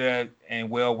 Jada and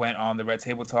Will went on the Red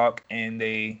Table Talk and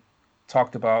they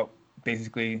talked about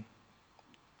basically,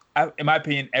 in my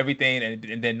opinion, everything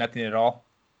and then nothing at all.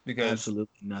 Because absolutely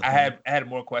nothing. I had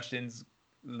more questions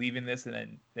leaving this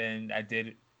than I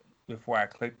did before I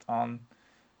clicked on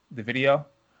the video.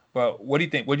 But what do you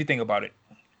think? What do you think about it?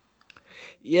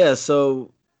 Yeah,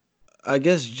 so I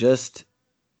guess just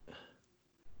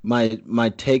my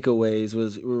takeaways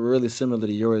were really similar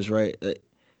to yours, right?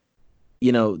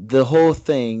 The whole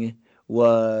thing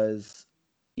was,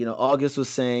 August was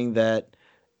saying that,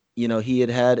 he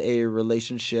had a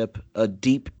relationship, a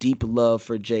deep, deep love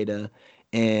for Jada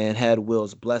and had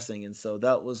Will's blessing. And so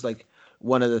that was like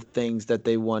one of the things that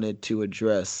they wanted to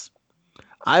address.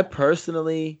 I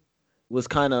personally was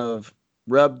kind of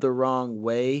rubbed the wrong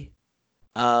way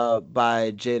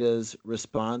by Jada's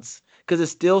response because it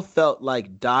still felt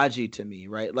like dodgy to me,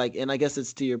 right? Like, and I guess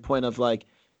it's to your point of like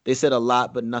they said a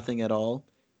lot but nothing at all.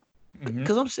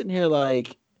 Because I'm sitting here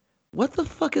like, what the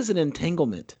fuck is an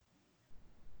entanglement?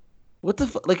 What the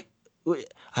fuck? Like,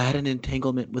 I had an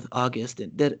entanglement with August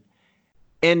and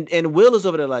Will is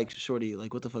over there like, shorty,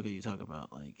 like, what the fuck are you talking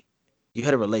about? Like, you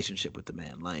had a relationship with the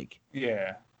man, like,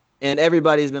 yeah. And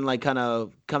everybody's been like kind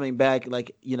of coming back,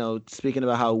 like, speaking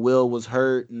about how Will was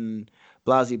hurt and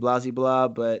blah, blah.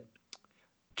 But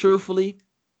truthfully,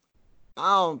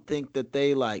 I don't think that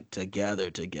they like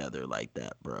together like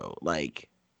that, bro. Like,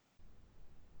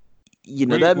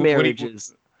 that marriage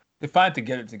is. Define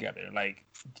together. Like,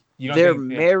 they're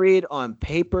married on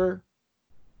paper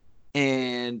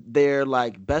and they're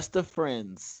like best of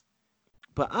friends.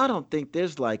 But I don't think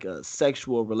there's like a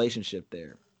sexual relationship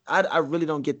there. I really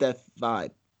don't get that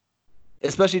vibe,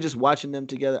 especially just watching them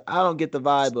together. I don't get the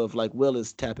vibe of like Will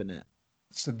is tapping that.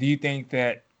 So do you think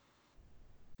that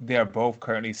they're both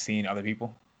currently seeing other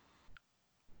people?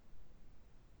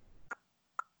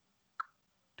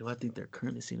 Do I think they're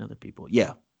currently seeing other people?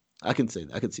 Yeah, I can say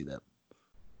that. I can see that.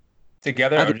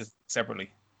 Together or just separately?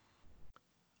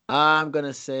 I'm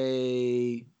gonna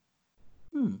say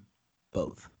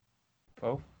both.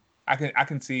 Both? I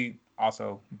can see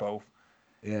also both.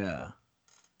 Yeah.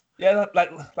 Yeah,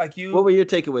 like you. What were your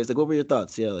takeaways? Like, what were your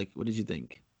thoughts? Yeah, like, what did you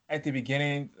think? At the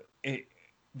beginning,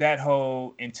 that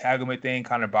whole entanglement thing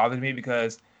kind of bothered me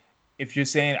because if you're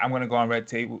saying I'm going to go on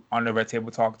the Red Table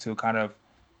Talk to kind of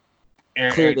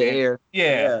clear the air,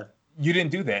 yeah, you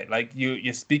didn't do that. Like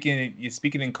you're speaking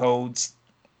in codes,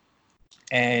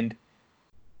 and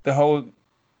the whole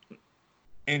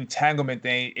entanglement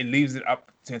thing, it leaves it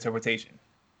up to interpretation.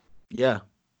 Yeah,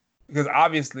 because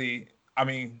obviously I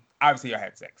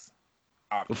had sex.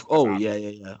 Oh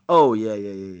yeah. Oh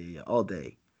yeah. All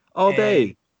day.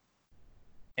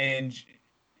 And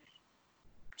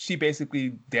she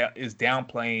basically is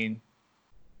downplaying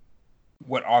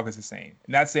what August is saying.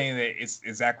 Not saying that it's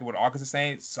exactly what August is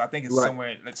saying. So I think it's somewhere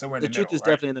in the middle. The truth is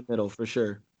definitely in the middle for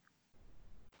sure.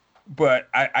 But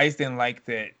I just didn't like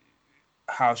that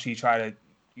how she tried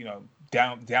to,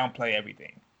 downplay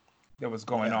everything that was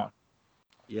going on.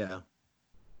 Yeah.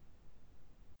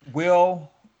 Will,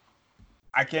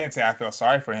 I can't say I feel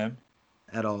sorry for him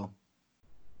at all.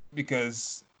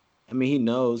 Because he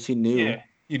knew. Yeah,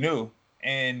 he knew.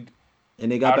 And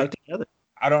they got back together.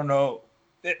 I don't know.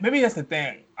 Maybe that's the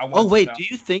thing.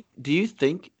 Do you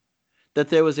think that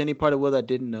there was any part of Will that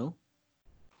didn't know?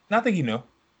 I think he knew.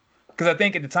 because I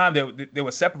think at the time they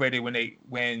were separated when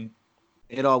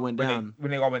it all went down.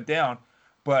 When they all went down,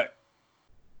 but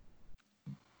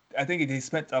I think they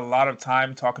spent a lot of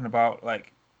time talking about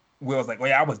like Will's like, "Oh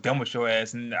yeah, I was done with your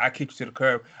ass, and I kicked you to the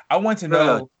curb." I want to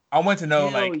know. I want to know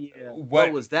Hell like yeah.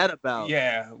 What was that about?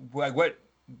 Yeah, like what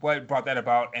brought that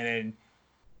about, and then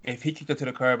if he kicked her to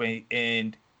the curb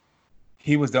and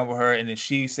he was done with her, and then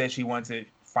she said she wanted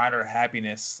to find her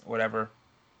happiness, whatever.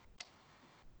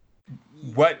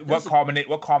 What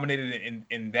culminated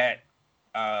in that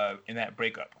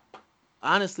breakup?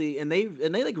 Honestly, and they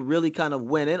like really kind of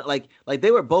went in like they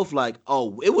were both like,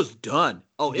 oh, it was done.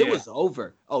 Oh, it was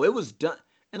over. Oh, it was done.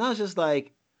 And I was just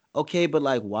like, okay, but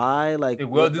like why? Like did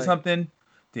Will what, do like, something?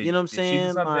 you know what I'm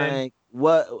saying? Like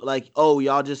what? Like, oh,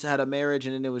 y'all just had a marriage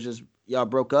and then it was just y'all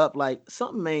broke up. Like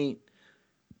something ain't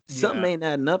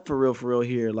adding up for real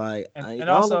here. Like and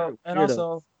y'all are weirdos.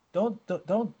 also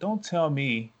don't tell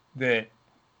me that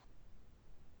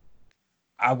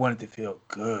I wanted to feel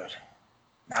good.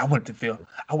 I wanted to feel.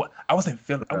 I wasn't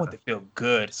feeling. I wanted to feel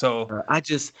good. So I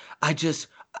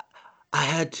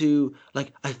had to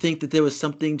like. I think that there was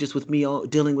something just with me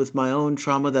dealing with my own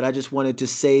trauma that I just wanted to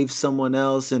save someone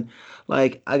else. And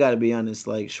like, I gotta be honest,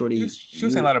 like, Shorty, she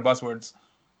was saying a lot of buzzwords.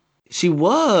 She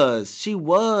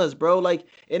was, bro. Like,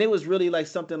 and it was really like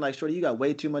something like, Shorty, you got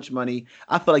way too much money.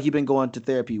 I feel like you've been going to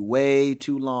therapy way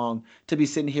too long to be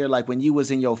sitting here like when you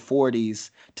was in your 40s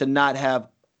to not have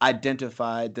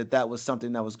identified that that was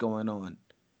something that was going on.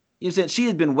 You said she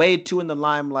had been way too in the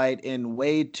limelight and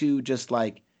way too just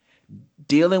like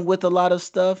dealing with a lot of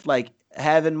stuff, like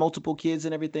having multiple kids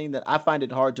and everything, that I find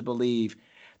it hard to believe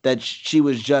that she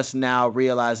was just now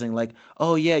realizing, like,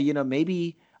 oh yeah,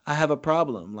 maybe I have a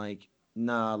problem. Like,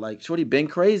 nah, like Shorty been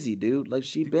crazy, dude. Like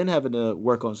she been having to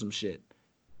work on some shit.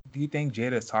 Do you think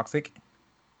Jada is toxic?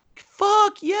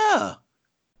 Fuck yeah.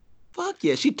 Fuck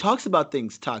yeah. She talks about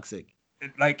things toxic.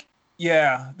 Like,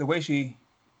 yeah, the way she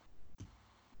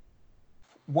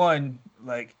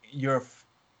like you're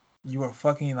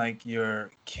fucking like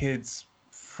your kid's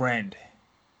friend.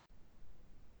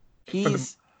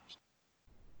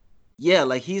 Yeah,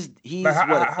 like he's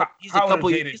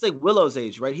like Willow's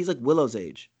age, right? He's like Willow's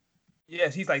age.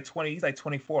 Yes, he's like 20. He's like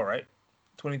 24, right?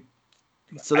 20.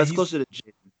 So that's closer to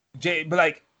Jay, but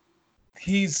like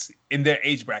he's in their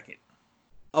age bracket.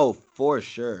 Oh, for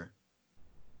sure.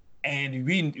 And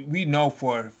we know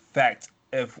for a fact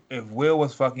if Will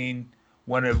was fucking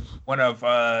one of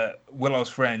Willow's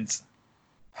friends,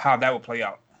 how that would play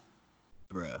out.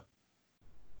 Bruh.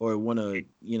 Or one of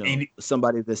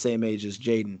somebody the same age as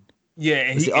Jaden. Yeah,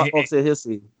 and he'll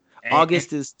see.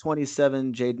 August is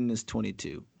 27. Jaden is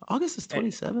 22. August is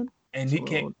 27. And he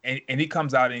can't. And he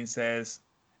comes out and he says,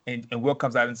 and Will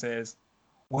comes out and says,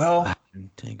 "Well,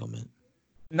 entanglement."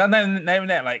 Not even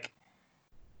that. Like,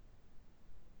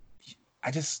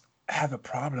 I just have a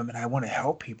problem and I want to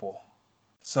help people,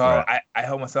 so I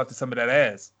help myself to some of that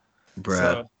ass,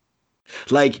 bruh.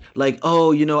 Like,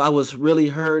 oh, I was really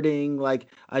hurting. Like,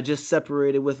 I just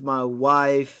separated with my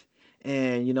wife.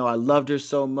 And, I loved her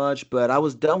so much, but I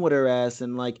was done with her ass.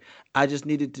 And like, I just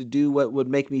needed to do what would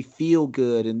make me feel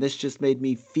good. And this just made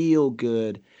me feel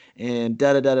good. And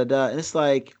da da da da da. And it's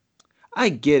like, I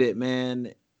get it,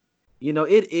 man.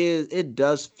 It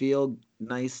does feel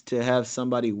nice to have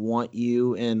somebody want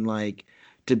you and like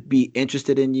to be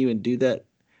interested in you and do that.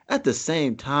 At the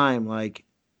same time, like,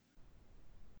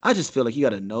 I just feel like you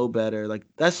got to know better. Like,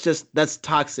 that's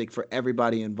toxic for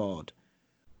everybody involved.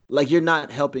 Like, you're not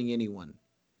helping anyone.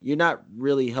 You're not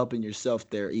really helping yourself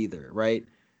there either, right?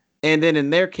 And then in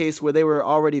their case, where they were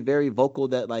already very vocal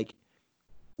that, like,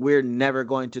 we're never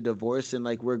going to divorce and,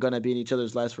 like, we're going to be in each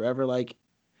other's lives forever, like,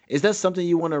 is that something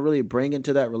you want to really bring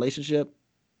into that relationship?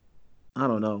 I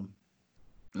don't know.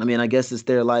 I mean, I guess it's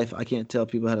their life. I can't tell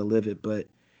people how to live it, but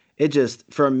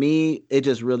for me, it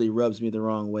just really rubs me the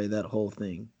wrong way, that whole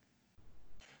thing.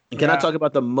 And can I talk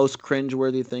about the most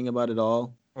cringeworthy thing about it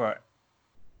all? What?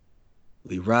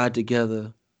 We ride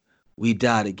together, we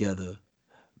die together.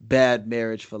 Bad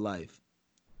marriage for life.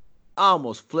 I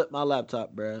almost flipped my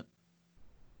laptop, bruh.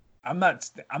 I'm not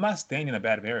staying in a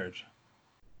bad marriage.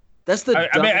 That's the.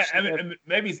 I mean,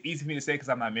 maybe it's easy for me to say because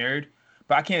I'm not married,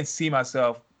 but I can't see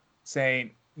myself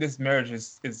saying this marriage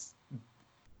is.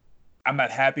 I'm not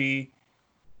happy.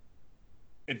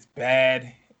 It's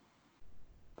bad.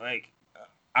 Like,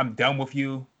 I'm done with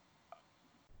you.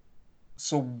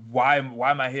 So why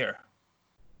am I here?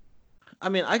 I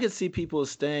mean, I could see people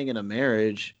staying in a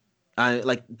marriage,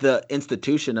 like the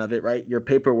institution of it, right? Your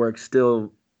paperwork's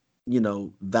still,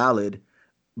 valid,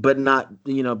 but not,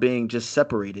 being just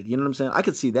separated. You know what I'm saying? I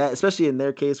could see that, especially in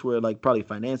their case where like probably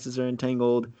finances are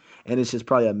entangled and it's just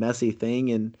probably a messy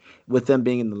thing. And with them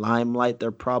being in the limelight,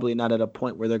 they're probably not at a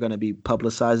point where they're going to be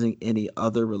publicizing any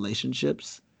other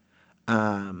relationships.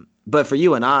 But for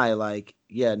you and I, like,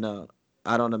 yeah, no,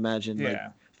 I don't imagine like Yeah.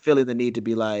 feeling the need to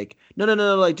be like, no, no,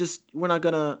 no, no, like just we're not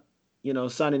gonna,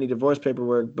 sign any divorce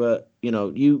paperwork, but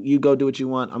you go do what you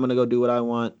want. I'm gonna go do what I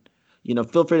want.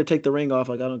 Feel free to take the ring off.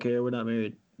 Like I don't care. We're not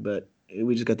married, but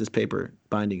we just got this paper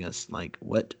binding us. Like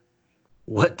what?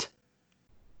 What?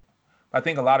 I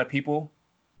think a lot of people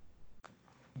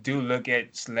do look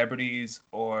at celebrities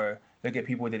or look at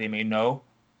people that they may know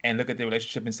and look at their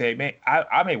relationship and say, man,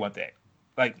 I may want that.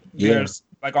 Like Yeah. there's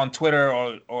like on Twitter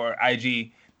or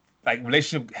IG, like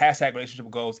relationship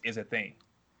goals is a thing.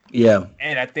 Yeah.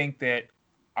 And I think that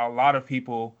a lot of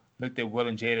people looked at Will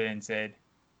and Jada and said,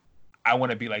 I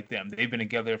want to be like them. They've been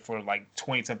together for like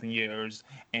 20 something years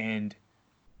and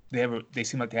they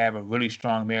seem like they have a really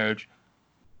strong marriage.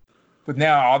 But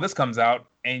now all this comes out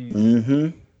and Mm-hmm.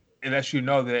 it lets you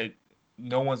know that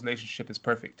no one's relationship is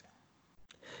perfect.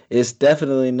 It's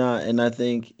definitely not. And I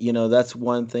think, that's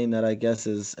one thing that I guess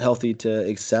is healthy to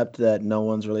accept that no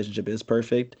one's relationship is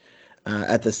perfect.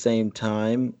 At the same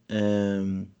time,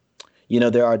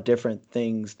 there are different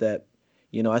things that,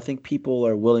 I think people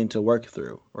are willing to work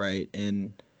through, right?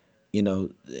 And, you know,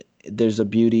 there's a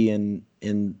beauty in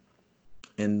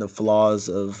the flaws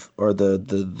of or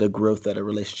the growth that a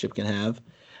relationship can have.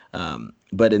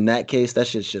 But in that case,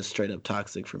 that's just straight up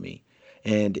toxic for me.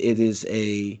 And it is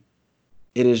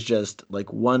just like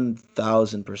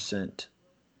 1,000%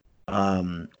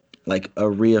 like a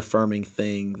reaffirming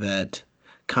thing that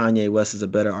Kanye West is a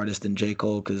better artist than J.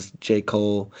 Cole because J.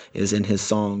 Cole is in his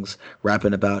songs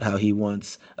rapping about how he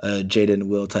wants a Jada and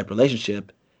Will type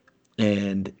relationship,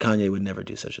 and Kanye would never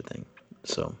do such a thing.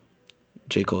 So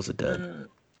J. Cole's a dud.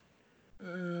 Uh,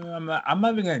 I'm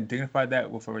not even gonna dignify that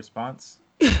with a response,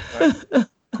 but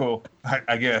cool,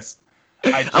 I guess.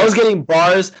 I I was just getting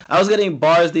bars. I was getting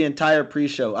bars the entire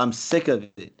pre-show. I'm sick of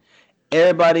it.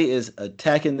 Everybody is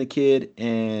attacking the kid,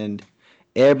 and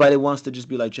everybody wants to just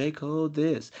be like J. Cole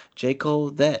this, J.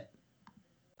 Cole that.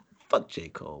 Fuck J.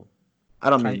 Cole. I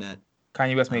don't mean Kanye, that.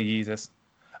 Kanye West Um, made Yeezus.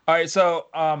 All right, so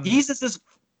Jesus is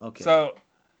okay. so You know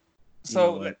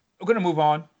so what? we're gonna move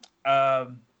on.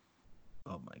 Um,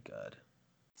 Oh my god.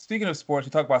 Speaking of sports,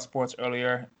 we talked about sports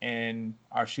earlier and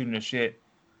our shooting the shit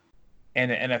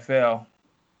and the NFL,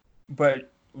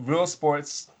 but real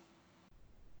sports.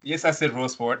 Yes, I said real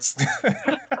sports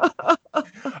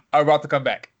are about to come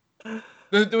back.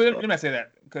 Let me not say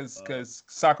that because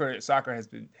soccer has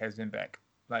been back.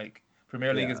 Like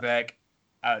Premier League is Yeah. back.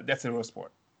 That's a real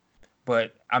sport.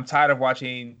 But I'm tired of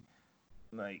watching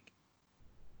like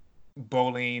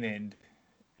bowling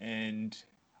and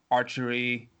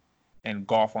archery and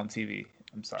golf on TV.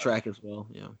 I'm sorry. Track as well.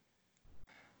 Yeah.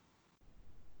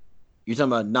 You're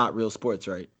talking about not real sports,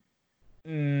 right?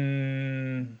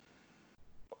 Mm,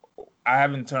 I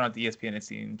haven't turned on the ESPN and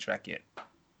seen track yet.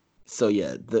 So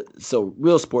yeah, so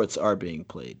real sports are being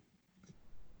played.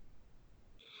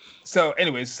 So,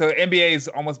 anyways, so NBA is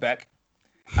almost back.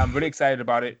 I'm really excited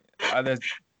about it.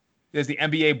 There's the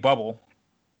NBA bubble.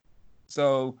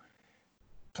 So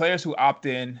players who opt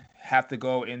in have to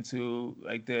go into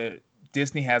like the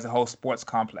Disney has a whole sports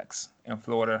complex in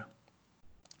Florida.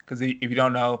 Because if you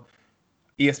don't know,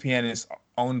 ESPN is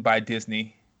owned by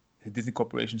Disney, the Disney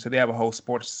Corporation. So they have a whole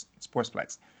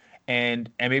sportsplex,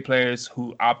 and NBA players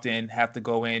who opt in have to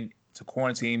go in to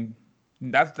quarantine.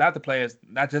 Not the players,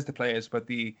 not just the players, but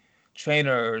the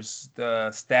trainers,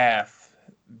 the staff,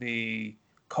 the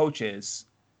coaches,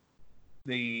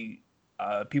 the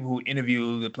people who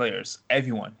interview the players.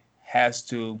 Everyone has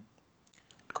to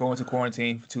go into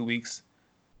quarantine for 2 weeks,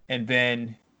 and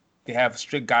then they have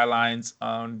strict guidelines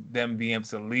on them being able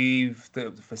to leave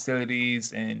the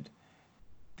facilities, and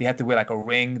they have to wear like a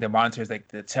ring that monitors like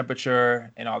the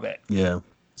temperature and all that. Yeah.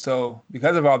 So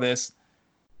because of all this,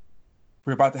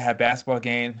 we're about to have basketball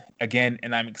again,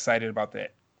 and I'm excited about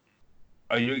that.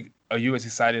 Are you as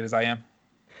excited as I am?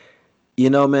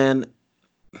 Man,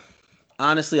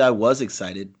 honestly, I was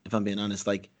excited, if I'm being honest.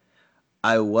 Like,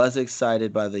 I was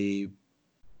excited by the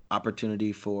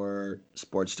opportunity for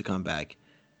sports to come back,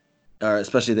 or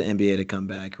especially the NBA to come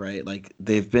back, right? Like,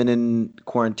 they've been in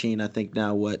quarantine, I think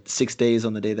now, 6 days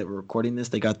on the day that we're recording this?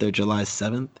 They got there July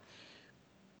 7th.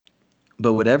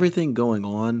 But with everything going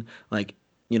on, like,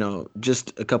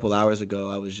 just a couple hours ago,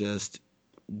 I was just,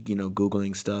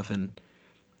 Googling stuff and,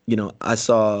 I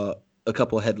saw a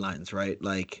couple headlines, right?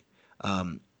 Like,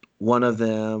 um, one of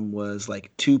them was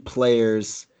like two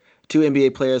players Two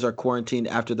NBA players are quarantined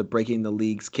after the breaking the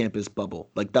league's campus bubble.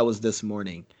 Like that was this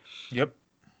morning. Yep.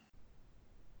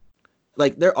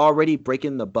 Like they're already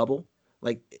breaking the bubble.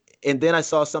 Like, and then I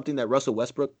saw something that Russell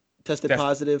Westbrook tested That's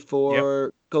positive yep. for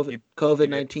You, COVID you did.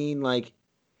 19. Like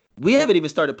we haven't even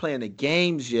started playing the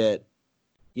games yet.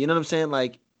 You know what I'm saying?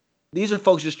 Like these are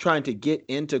folks just trying to get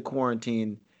into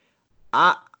quarantine.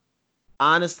 I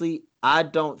honestly, I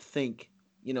don't think,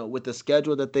 with the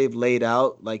schedule that they've laid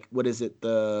out, like what is it,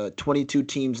 the 22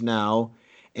 teams now,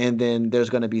 and then there's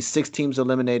going to be 6 teams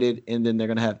eliminated, and then they're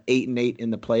going to have 8 and 8 in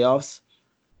the playoffs.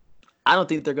 I don't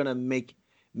think they're going to make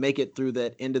it through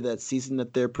that end of that season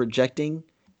that they're projecting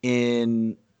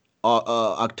in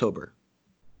October.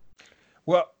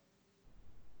 Well,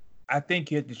 I think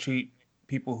you have to treat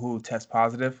people who test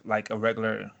positive like a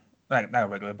regular, like not a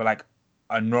regular, but like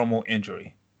a normal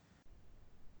injury.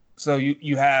 So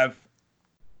you have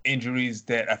injuries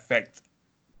that affect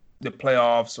the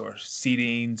playoffs or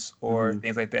seedings or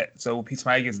things like that. So when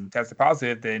somebody gets tested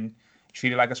positive, then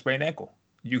treat it like a sprained ankle.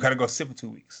 You got to go sit for 2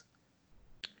 weeks,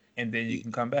 and then you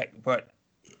can come back. But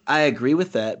I agree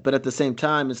with that, but at the same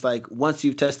time, it's like once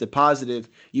you've tested positive,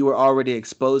 you were already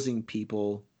exposing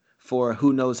people for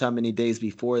who knows how many days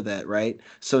before that, right?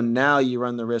 So now you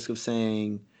run the risk of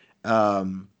saying,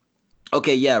 um,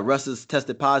 okay, yeah, Russ has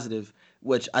tested positive,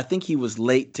 which I think he was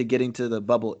late to getting to the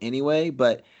bubble anyway.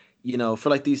 But for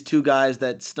like these two guys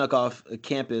that snuck off a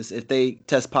campus, if they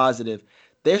test positive,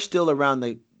 they're still around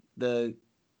the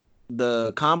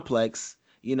the complex,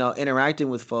 interacting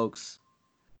with folks.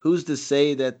 Who's to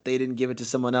say that they didn't give it to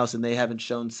someone else and they haven't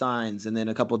shown signs, and then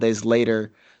a couple of days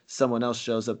later, someone else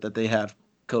shows up that they have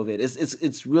COVID?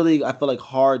 It's really, I feel like,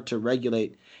 hard to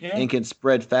regulate yeah, and can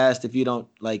spread fast if you don't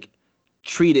like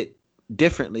treat it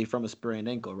differently from a sprained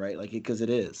ankle, right? Like because it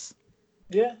is.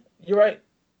 yeah, you're right.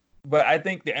 But I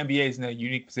think the NBA is in a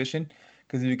unique position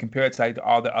because if you compare it to like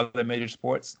all the other major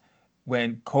sports,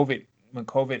 when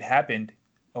COVID happened,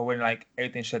 or when like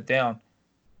everything shut down,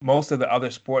 most of the other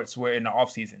sports were in the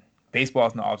off season.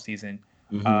 Baseball's in the off season.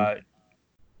 Mm-hmm. Uh,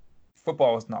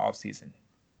 football is in the off season.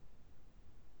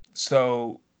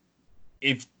 So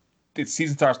if the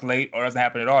season starts late or doesn't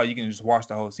happen at all, you can just watch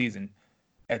the whole season.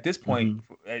 At this point,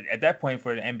 Mm-hmm. at that point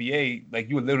for the NBA, like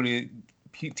you were literally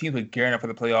teams were gearing up for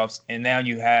the playoffs, and now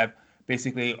you have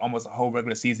basically almost a whole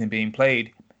regular season being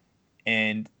played,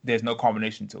 and there's no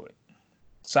combination to it.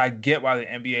 So I get why the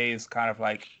NBA is kind of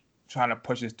like trying to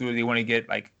push this through. They want to get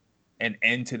like an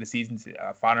end to the season's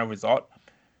final result.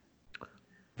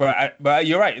 But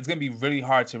you're right. It's going to be really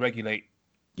hard to regulate,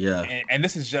 Yeah. and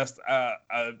this is just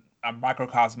a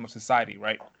microcosm of society,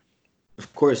 right?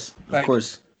 Of course. Of Like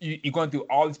course. you're going through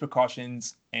all these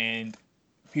precautions, and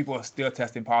people are still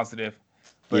testing positive.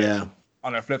 But Yeah.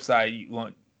 on the flip side,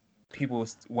 people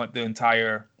want the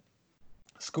entire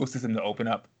school system to open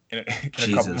up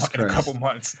Jesus in a couple Christ.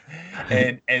 months,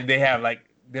 and they have like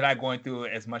they're not going through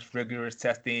as much rigorous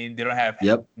testing. They don't have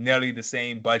Yep. nearly the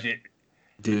same budget.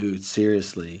 Dude,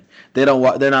 seriously. They're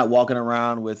not walking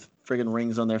around with friggin'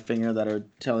 rings on their finger that are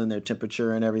telling their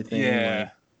temperature and everything. Yeah,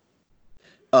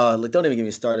 Like don't even get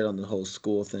me started on the whole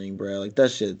school thing, bro. Like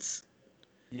that shit's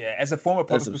yeah. that's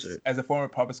absurd. As a former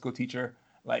public school teacher,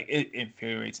 like it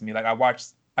infuriates me. Like I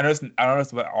watched. I know it's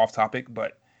a bit off topic,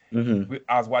 but Mm-hmm.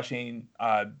 I was watching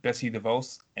Betsy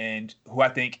DeVos, and who I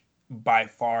think by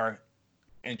far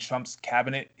in Trump's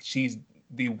cabinet, she's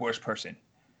the worst person.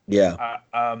 Yeah.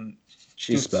 Uh, um,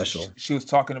 She's special. she was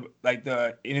talking about, like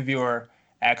the interviewer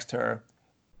asked her,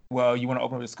 "Well, you want to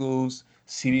open up the schools?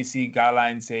 CDC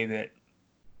guidelines say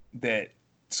that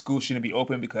schools shouldn't be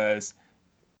open because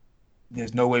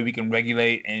there's no way we can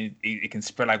regulate, and it can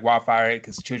spread like wildfire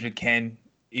because children can,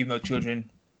 even though children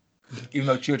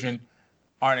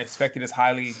aren't affected as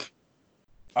highly,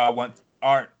 once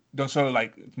aren't don't show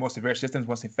like more severe symptoms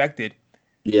once infected,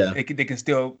 Yeah. they can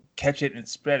still catch it and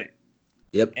spread it."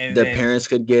 Yep. And Their then, parents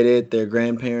could get it, their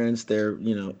grandparents, their,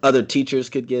 other teachers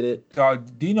could get it. dog,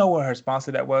 do you know what her response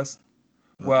to that was?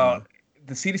 Uh-uh. Well,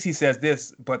 the CDC says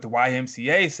this, but the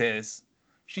YMCA says,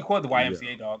 she quoted the YMCA,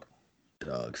 Yeah. dog.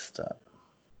 Dog, stop.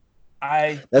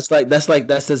 I, That's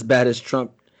as bad as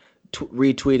Trump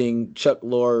retweeting Chuck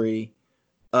Lorre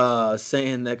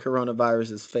saying that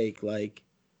coronavirus is fake. dog,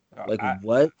 Like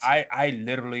what? I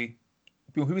literally,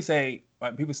 when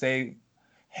people say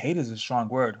hate is a strong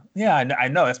word. Yeah, I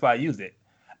know. That's why I use it.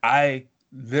 I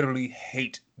literally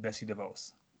hate Betsy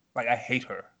DeVos. Like, I hate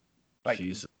her. Like,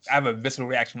 Jesus. I have a visceral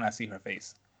reaction when I see her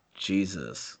face.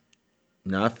 Jesus.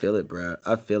 No, I feel it, bro.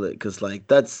 I feel it because like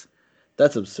that's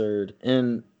absurd,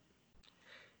 and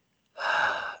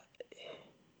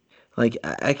like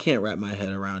I can't wrap my head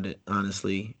around it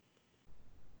honestly.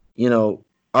 You know,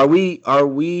 Are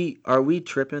we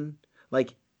tripping?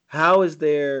 Like, how is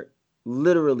there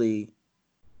literally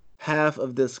half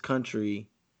of this country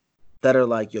that are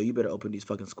like, yo, you better open these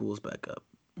fucking schools back up?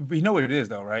 But you know what it is,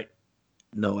 though, right?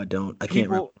 No, I don't. I can't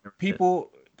People, remember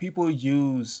it. people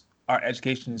use our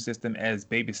education system as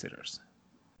babysitters,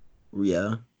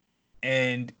 Yeah,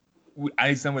 and I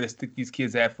need somewhere to stick these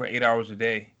kids at for 8 hours a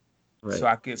day, right. so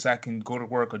I can go to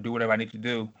work or do whatever I need to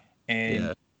do,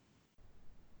 Yeah.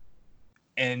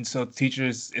 and so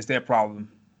teachers, it's their problem,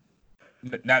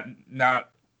 not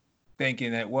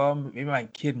thinking that, well, maybe my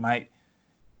kid might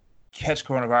catch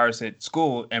coronavirus at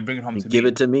school and bring it home And to give me.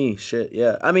 it to me. Shit.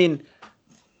 Yeah. I mean,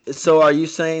 so are you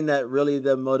saying that really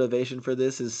the motivation for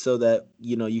this is so that,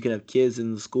 you can have kids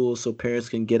in the school so parents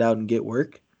can get out and get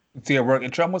work? To your work.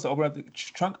 And Trump wants to open up.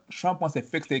 Trump wants to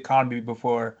fix the economy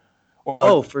or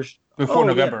Oh, before oh yeah.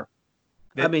 November.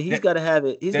 I That mean, he's that got to have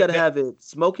it. He's got to that have it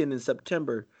smoking in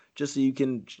September just so you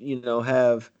can,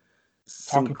 have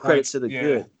some talking credit points. to the Yeah,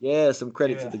 good. Yeah, some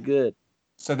credit to yeah. the good.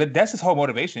 So that's his whole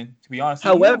motivation. To be honest,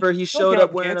 However, he he don't showed care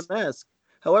up about the wearing a kids. mask.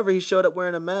 However, he showed up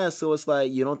wearing a mask, so it's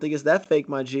like you don't think it's that fake,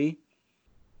 my G.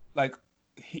 Like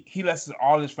he lets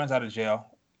all his friends out of jail.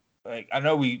 Like I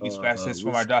know we scratched this We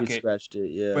from our we docket, scratched it.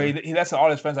 but Yeah. he lets all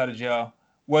his friends out of jail.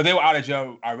 Well, they were out of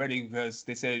jail already because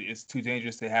they said it's too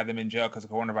dangerous to have them in jail because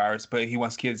of coronavirus. But he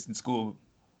wants kids in school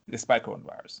despite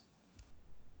coronavirus.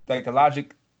 Like the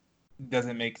logic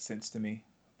doesn't make sense to me.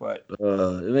 But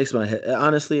It makes my head.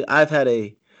 Honestly, I've had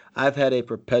a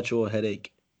perpetual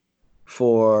headache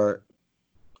for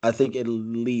I think at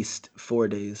least 4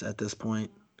 days at this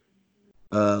point.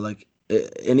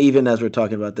 And even as we're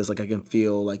talking about this, like I can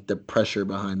feel like the pressure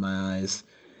behind my eyes.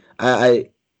 I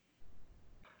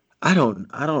I don't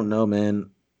know, man.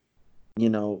 You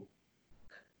know,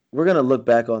 we're gonna look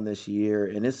back on this year,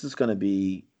 and this is gonna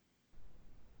be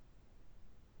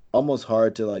almost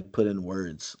hard to like put in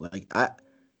words. Like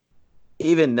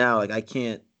even now, like I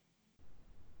can't.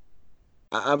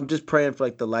 I'm just praying for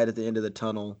like the light at the end of the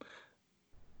tunnel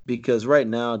because right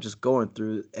now, just going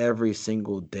through every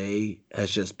single day has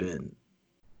just been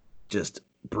just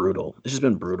brutal. It's just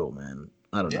been brutal, man.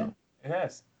 I don't yeah, know. it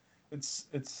has. It's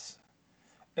it's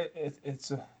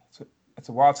it's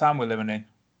a wild time we're living in.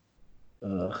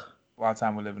 Ugh, Wild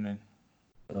time we're living in.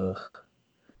 ugh.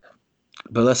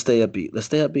 But let's stay upbeat. Let's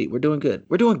stay upbeat. We're doing good.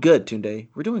 We're doing good, Tunde.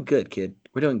 We're doing good, kid.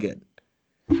 We're doing good.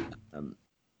 Um,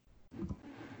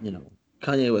 you know,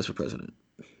 Kanye West for president.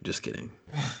 Just kidding.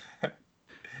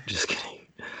 Just kidding.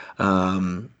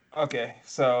 Um, Okay,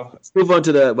 so let's move on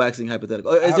to the waxing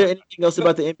hypothetical. I Is there have anything else no,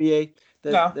 about the NBA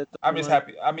that no. that's on I'm your just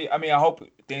mind? happy. I hope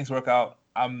things work out.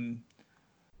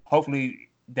 Hopefully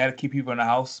that'll keep people in the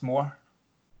house more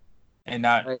and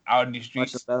not Right, out in the watching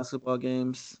streets. basketball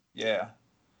games. Yeah.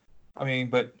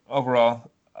 But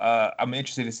overall, I'm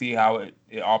interested to see how it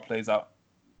all plays out.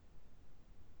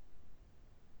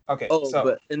 Okay, Oh, so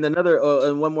but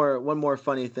and one more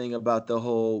funny thing about the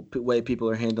whole way people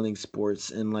are handling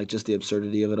sports and like just the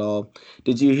absurdity of it all.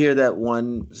 Did you hear that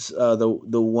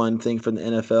the one thing from the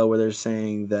NFL where they're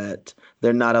saying that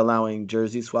they're not allowing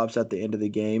jersey swaps at the end of the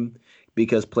game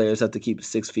because players have to keep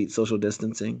 6 feet social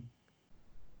distancing?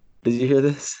 Did you hear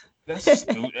this? that's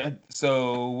stupid.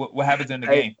 So what happens in the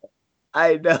I game?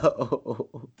 I know.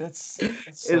 That's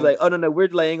It's so like, oh no, no, we're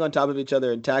laying on top of each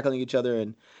other and tackling each other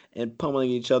and pummeling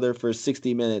each other for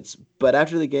 60 minutes. But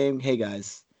after the game, hey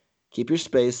guys, keep your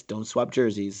space. Don't swap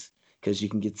jerseys because you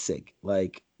can get sick.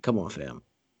 Like, come on, fam.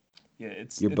 yeah.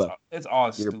 You're buck. It's all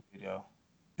You're stupid, yo.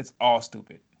 It's all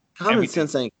stupid. common Everything,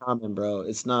 sense ain't common, bro.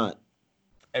 It's not.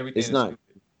 everything It's is not.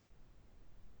 stupid.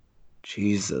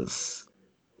 Jesus.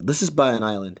 This is by an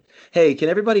island. Hey, can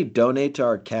everybody donate to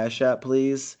our Cash App,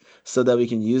 please, so that we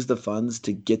can use the funds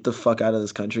to get the fuck out of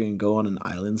this country and go on an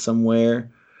island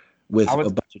somewhere I with a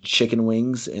would bunch of chicken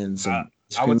wings and uh, some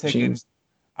ice I cream would take an machines?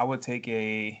 I would take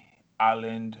a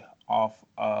island off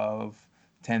of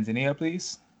Tanzania,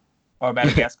 please, or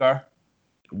Madagascar.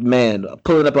 Man,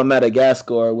 pulling up on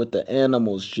Madagascar with the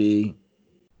animals, G.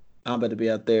 I'm about to be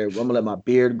out there. I'm gonna let my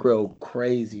beard grow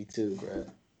crazy too, bro.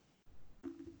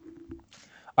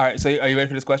 All right, so are you ready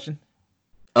for this question?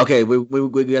 Okay, we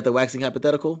got the waxing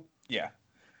hypothetical. Yeah.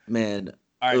 Man,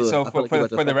 All right. ugh, So I feel like you're about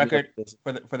to for the fuck me up record, with this.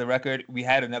 for the record, we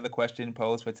had another question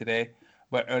posed for today,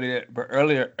 but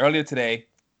earlier today,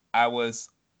 I was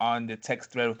on the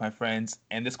text thread with my friends,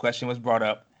 and this question was brought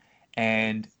up,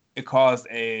 and it caused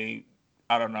a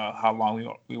I don't know how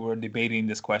long we were debating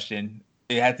this question.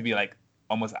 It had to be like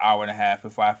almost an hour and a half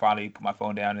before I finally put my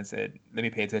phone down and said, "Let me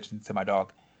pay attention to my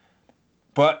dog."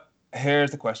 But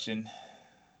here's the question.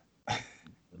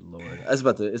 Lord, it's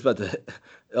about to.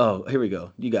 Oh, here we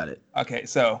go. You got it. Okay,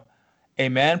 so A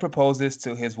man proposes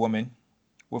to his woman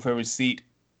with a receipt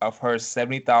of her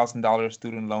 $70,000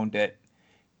 student loan debt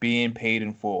being paid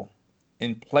in full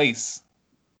in place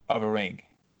of a ring.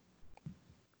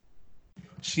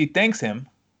 She thanks him,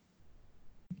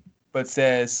 but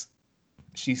says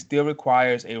she still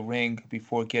requires a ring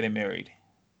before getting married.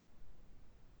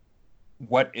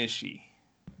 What is she?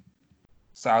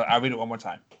 So I'll read it one more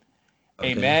time.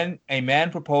 Okay. A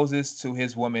man proposes to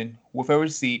his woman with a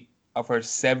receipt of her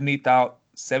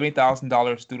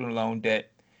 $70,000 student loan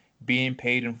debt being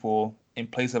paid in full in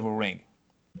place of a ring.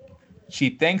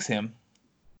 She thanks him,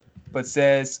 but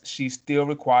says she still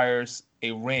requires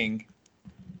a ring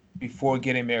before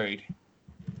getting married.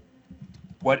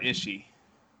 What is she?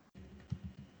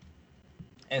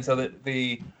 And so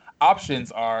the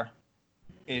options are: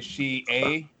 is she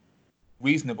A,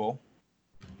 reasonable,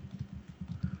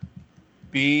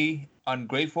 B,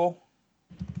 ungrateful?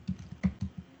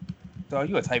 So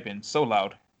you are typing so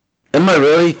loud. Am I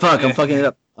really? Fuck, I'm Yeah. fucking it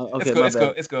up. Let's Okay, go. my Let's go.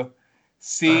 bad. Let's go. Ah,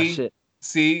 C, shit.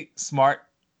 C, smart,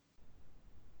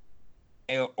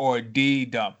 or D,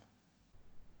 dumb.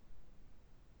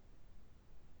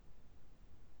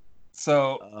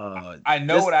 So I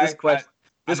know This what this I question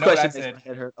I this know what I question makes my said.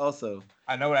 head hurt. Also,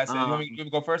 I know what I said. um, You want me to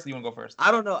go first, or you want to go first?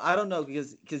 I don't know. I don't know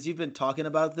because you've been talking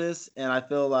about this, and I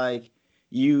feel like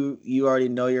you already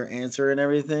know your answer and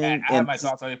everything. I have And my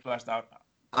thoughts already flushed out.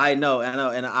 I know,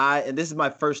 and this is my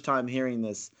first time hearing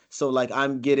this. So like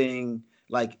I'm getting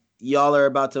like y'all are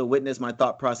about to witness my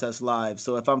thought process live.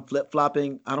 So if I'm flip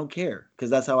flopping, I don't care because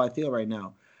that's how I feel right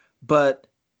now. But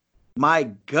my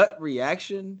gut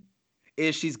reaction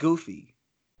is she's goofy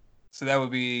So that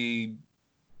would be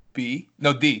B.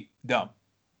 No, D. Dumb.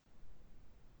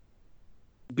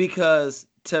 because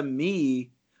to me,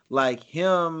 like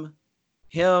him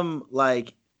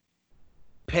like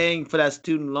paying for that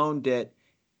student loan debt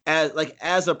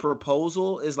as a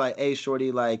proposal is like, hey,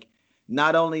 shorty, like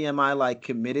not only am I like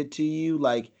committed to you,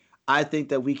 like I think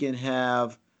that we can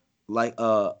have like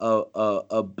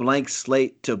a blank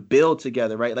slate to build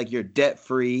together, right? Like you're debt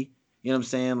free, you know what I'm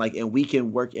saying? Like, and we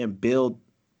can work and build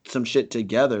some shit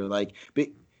together, like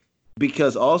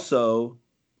because also,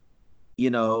 you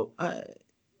know,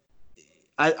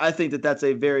 I think that that's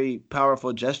a very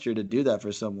powerful gesture to do that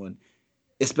for someone,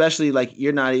 especially like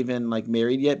you're not even like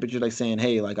married yet, but you're like saying,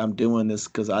 hey, like I'm doing this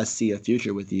because I see a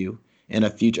future with you, and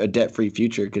a debt-free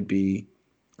future could be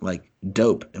like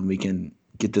dope, and we can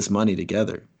get this money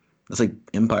together. That's like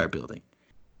empire building.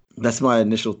 That's my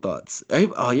initial thoughts.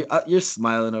 Oh, you're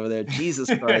smiling over there. Jesus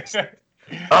Christ. No,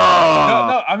 Oh,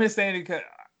 no. I'm just saying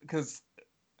because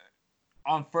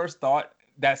on first thought,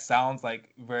 that sounds like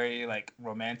very like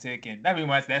romantic, and not even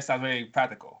romantic. That sounds very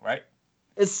practical, right?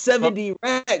 it's But 70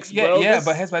 racks, yeah, bro. yeah. But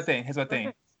This here's my thing. Here's my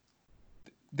thing.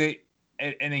 The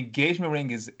an engagement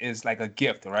ring is like a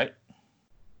gift, right?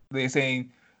 They're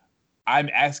saying, I'm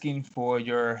asking for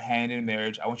your hand in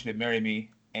marriage. I want you to marry me,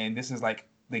 and this is like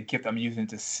the gift I'm using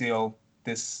to seal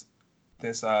this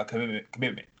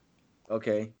commitment,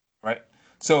 okay. right?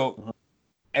 So Uh-huh.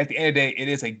 at the end of the day, it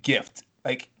is a gift.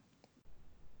 Like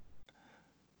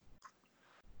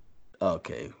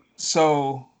Okay.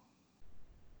 so,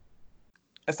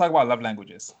 let's talk about love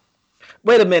languages.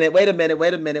 Wait a minute. Wait a minute.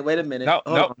 Wait a minute. Wait a minute. No,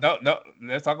 Hold no, on. no, no.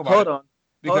 Let's talk about Hold it on.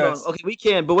 Hold on. because Okay, we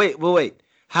can, but wait.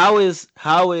 How is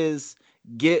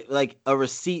get like a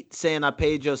receipt saying I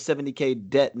paid your 70K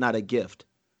debt not a gift?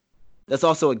 That's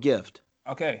also a gift.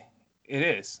 okay, it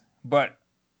is. But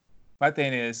my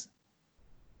thing is,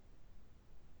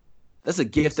 That's a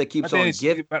gift that my keeps thing on is,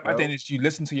 giving, my thing bro. is, you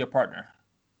listen to your partner.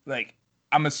 Like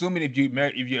I'm assuming if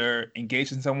you're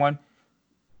engaged in someone,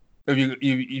 if you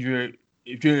if you're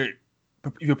if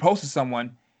you're close to someone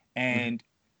Mhm. and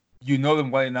you know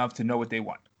them well enough to know what they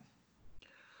want,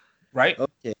 right?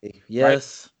 Okay. Right.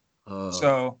 Yes. Uh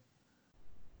So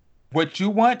what you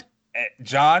want,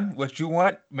 John, what you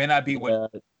want may not be yeah,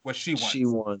 what she she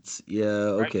wants, wants.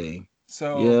 Yeah, right? okay.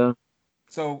 So Yeah.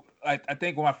 I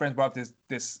think when my friends brought up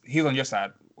this he's on your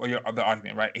side or your of the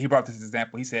argument, right? He brought up this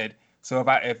example. He said, so if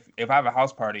I have a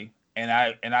house party and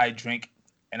I drink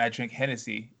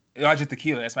Hennessy, not just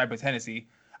tequila, that's my best Hennessy.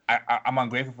 I'm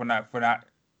ungrateful for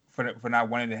not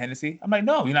wanting the Hennessy. I'm like,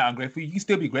 no, you're not ungrateful. You can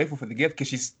still be grateful for the gift because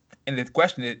she's in the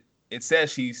question. It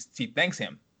says she thanks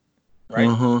him, right?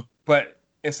 Uh-huh. But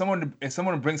if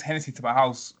someone brings Hennessy to my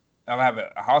house, I'll have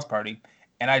a house party,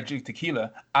 and I drink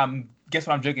tequila. Guess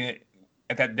what I'm drinking it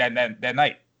at that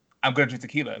night. I'm gonna drink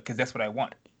tequila because that's what I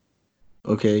want.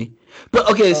 Okay. But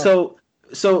okay, So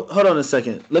so hold on a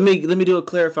second. Let me do a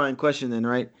clarifying question then,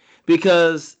 right?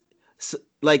 Because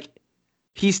like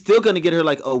He's still gonna get her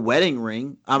like a wedding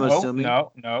ring, I'm No, assuming.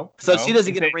 no, no, So she no.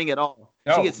 doesn't get a ring at all.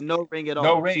 She No, gets no ring at no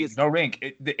all. She ring, gets no ring.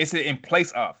 It's in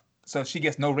place of. So she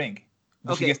gets no ring,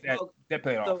 but she okay. gets that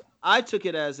paid off. So I took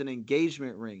it as an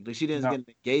engagement ring. Like she didn't No, get an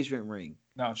engagement ring.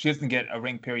 no, she doesn't get a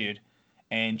ring. Period,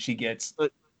 and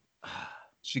But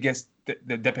she gets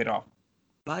the debt paid off.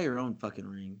 buy your own fucking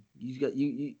ring. You got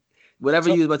you whatever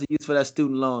So you was about to use for that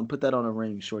student loan, put that on a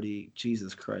ring, shorty.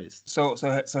 Jesus Christ. so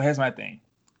here's my thing.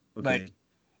 Okay. Like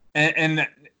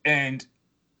and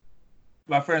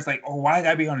my friends like, oh, why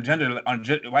gotta be on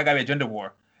why gotta be a gender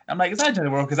war? I'm like, it's not a gender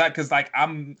war because like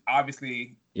I'm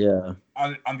obviously Yeah.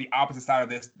 on the opposite side of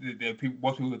this. The people,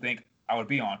 most people would think I would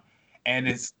be on, and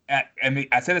I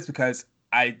said this because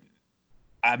I'm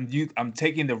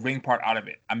taking the ring part out of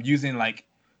it. I'm using like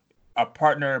a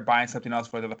partner buying something else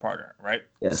for the other partner, right?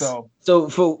 Yes. So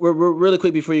for we're really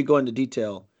quick before you go into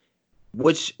detail,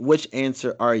 which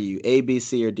answer are you? A, B,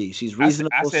 C, or D? She's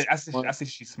reasonable. I said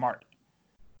she's smart.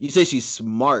 You say she's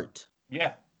smart.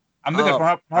 Yeah, I'm looking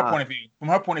from her point of view. From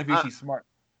her point of view, she's smart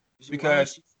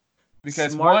because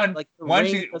smart, one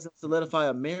ring she doesn't solidify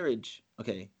a marriage.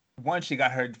 Okay. One she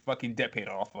got her fucking debt paid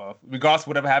off of. Regardless of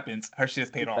whatever happens, her shit's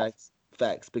paid off.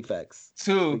 Facts, big facts.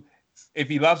 Two, if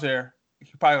he loves her,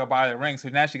 he probably gonna buy the ring. So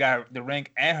now she got the ring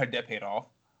and her debt paid off.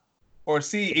 Or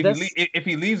C, if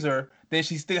he leaves her, then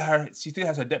she still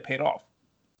has her debt paid off.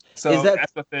 So is that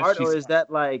that's what smart, or is that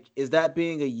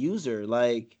being a user?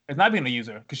 Like, it's not being a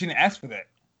user because she didn't ask for that.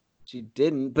 She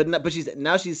didn't, but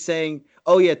she's saying,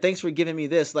 "Oh yeah, thanks for giving me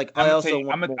this." Like I'm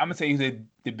gonna tell you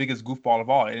the biggest goofball of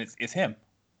all, and it's him.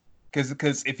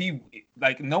 Because if he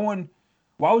like no one,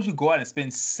 why would you go out and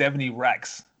spend 70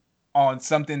 racks on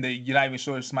something that you're not even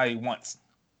sure somebody wants?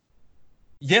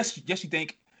 Yes, you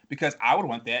think because I would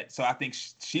want that, so I think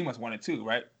she must want it too,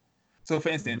 right? So for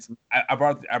instance, I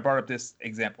brought up this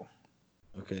example.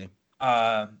 Okay.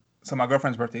 So my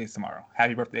girlfriend's birthday is tomorrow.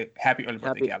 Happy early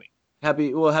birthday, Callie.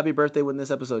 Happy birthday when this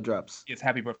episode drops. Yes,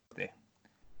 happy birthday.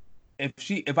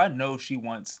 If I know she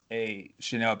wants a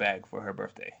Chanel bag for her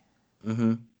birthday,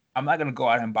 I'm not gonna go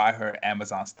out and buy her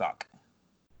Amazon stock.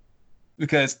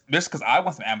 Because just because I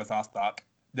want some Amazon stock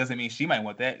doesn't mean she might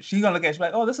want that. She's gonna look at it, she's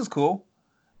like, oh, this is cool.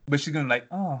 But she's gonna like,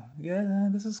 oh yeah,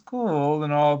 this is cool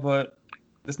and all, but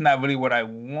it's not really what I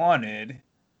wanted.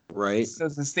 Right. So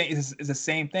it's the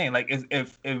same thing. Like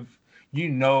if you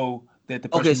know that the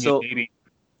person you're dating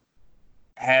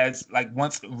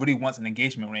really wants an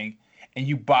engagement ring, and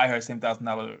you buy her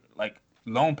 $7,000 like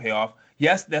loan payoff.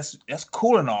 Yes, that's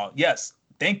cool and all. Yes,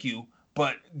 thank you,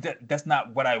 but that's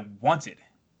not what I wanted.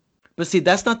 But see,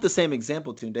 that's not the same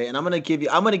example, Tunde. And I'm gonna give you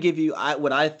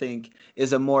what I think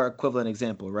is a more equivalent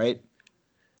example, right?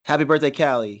 Happy birthday,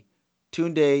 Callie.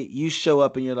 Tunde, you show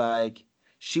up and you're like,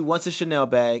 she wants a Chanel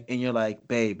bag, and you're like,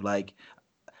 babe, like,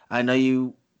 I know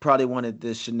you probably wanted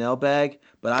this Chanel bag,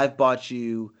 but I've bought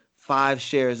you 5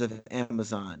 shares of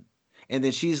Amazon. And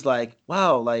then she's like,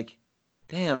 wow, like,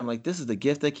 damn, like this is the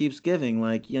gift that keeps giving.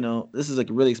 Like, this is like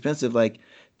really expensive. Like,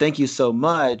 thank you so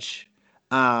much.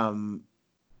 But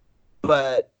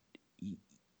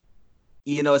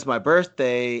it's my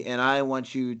birthday and I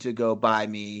want you to go buy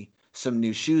me some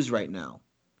new shoes right now.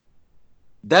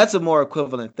 That's a more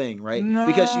equivalent thing, right? No,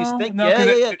 because she's thinking,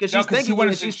 because she's thinking,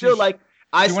 and she's still like,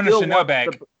 I still want a Chanel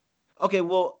bag. Okay,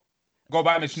 well, go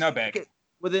buy me a Chanel bag.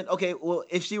 Okay, well,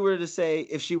 if she were to say,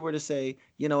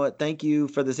 you know what, thank you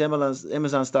for this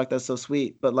Amazon stock, that's so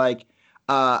sweet, but like,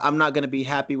 I'm not gonna be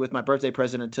happy with my birthday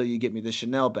present until you get me the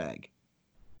Chanel bag.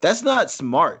 That's not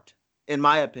smart, in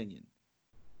my opinion.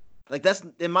 Like that's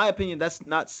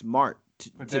not smart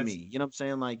to me. You know what I'm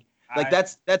saying? Like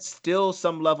that's still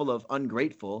some level of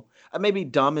ungrateful. Maybe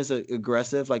dumb is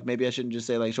aggressive. Like maybe I shouldn't just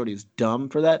say like shorty's dumb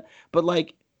for that. But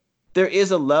like there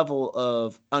is a level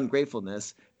of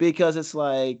ungratefulness because it's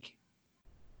like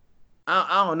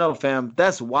I don't know, fam.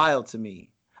 That's wild to me.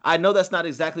 I know that's not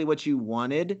exactly what you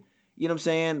wanted. You know what I'm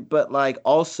saying? But like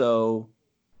also,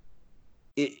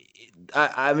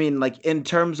 I mean, like in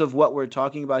terms of what we're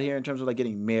talking about here, in terms of like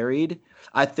getting married,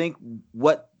 I think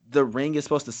what the ring is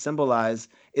supposed to symbolize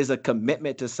is a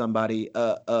commitment to somebody,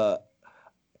 a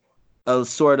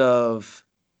sort of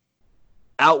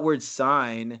outward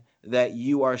sign that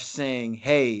you are saying,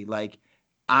 hey, like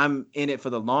I'm in it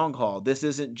for the long haul. This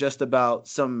isn't just about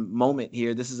some moment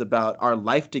here. This is about our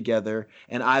life together,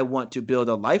 and I want to build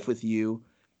a life with you.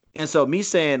 And so me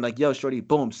saying like, yo, shorty,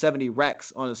 boom, 70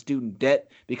 racks on a student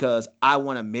debt because I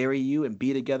want to marry you and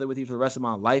be together with you for the rest of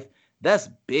my life. That's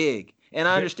big. And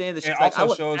I understand that. It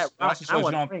also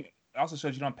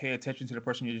shows you don't pay attention to the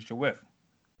person you're with.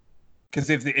 Because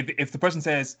if the person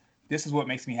says, this is what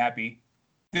makes me happy,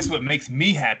 this is what makes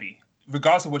me happy,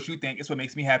 regardless of what you think, it's what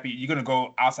makes me happy. You're gonna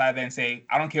go outside there and say,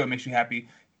 I don't care what makes you happy.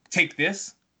 Take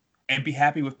this and be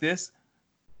happy with this.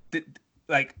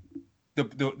 Like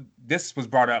this was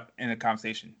brought up in a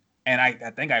conversation, and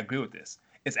I think I agree with this.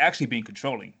 It's actually being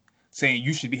controlling, saying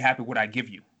you should be happy with what I give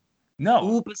you. No.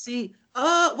 Ooh, but see,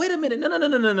 wait a minute.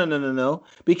 No.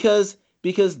 Because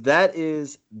that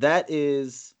is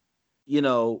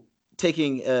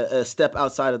taking a step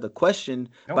outside of the question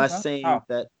by saying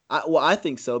that. I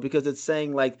think so, because it's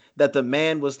saying like that the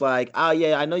man was like, oh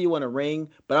yeah, I know you want a ring,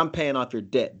 but I'm paying off your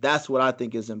debt. That's what I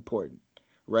think is important,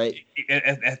 right?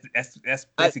 That's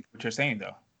basically what you're saying,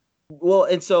 though. Well,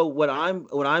 and so what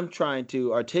I'm trying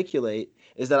to articulate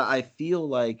is that I feel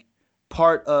like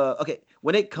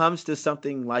when it comes to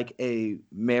something like a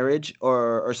marriage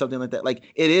or something like that, like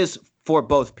it is for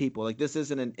both people. Like this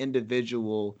isn't an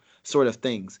individual sort of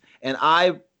things. And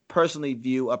I personally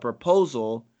view a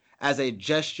proposal as a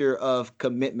gesture of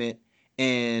commitment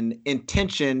and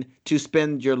intention to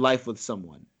spend your life with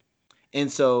someone.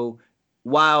 And so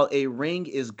while a ring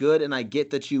is good and I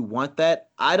get that you want that,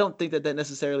 I don't think that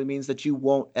necessarily means that you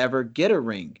won't ever get a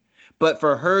ring. But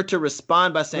for her to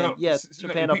respond by saying, yes,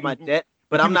 you're paying off my debt,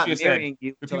 but I'm not marrying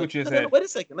you. Repeat what you said. Wait a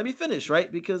second. Let me finish,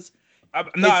 right? Because I'm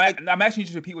asking you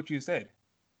to repeat what you said.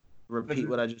 Repeat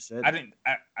what I just said. I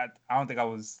don't think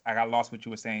I got lost what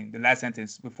you were saying. The last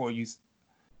sentence before you.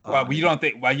 Well, you don't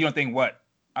think what?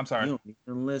 I'm sorry. You don't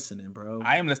even listening, bro.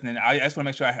 I am listening. I just want to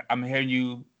make sure I'm hearing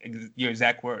your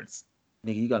exact words.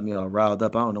 Nigga, you got me all riled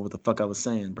up. I don't know what the fuck I was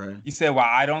saying, bro. You said, well,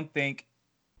 I don't think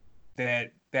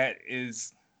that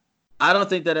is. I don't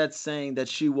think that that's saying that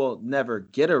she will never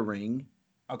get a ring.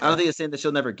 Okay. I don't think it's saying that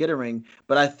she'll never get a ring,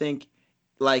 but I think,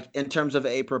 like, in terms of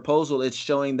a proposal, it's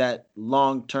showing that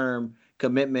long-term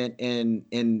commitment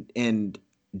and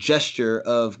gesture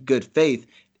of good faith.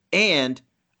 And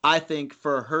I think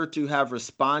for her to have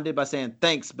responded by saying,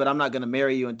 thanks, but I'm not going to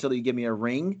marry you until you give me a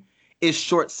ring is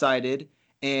short-sighted,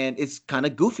 and it's kind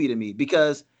of goofy to me,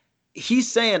 because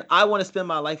he's saying, I want to spend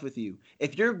my life with you.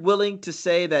 If you're willing to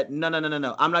say that, no,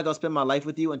 I'm not going to spend my life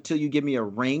with you until you give me a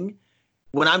ring,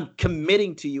 when I'm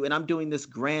committing to you and I'm doing this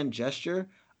grand gesture,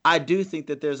 I do think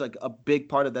that there's like a big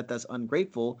part of that that's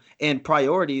ungrateful, and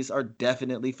priorities are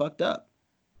definitely fucked up.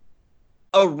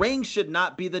 A ring should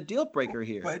not be the deal breaker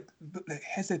here. But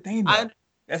that's the thing, though.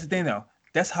 That's the thing, though.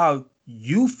 That's how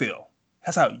you feel.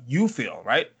 That's how you feel,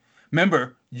 right?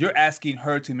 Remember, you're asking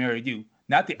her to marry you,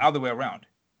 not the other way around,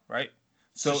 right?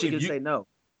 So she can say no.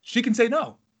 She can say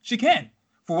no. She can,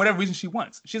 for whatever reason she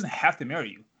wants. She doesn't have to marry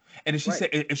you. And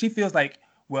if she feels like,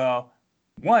 well,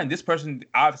 one, this person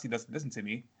obviously doesn't listen to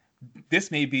me,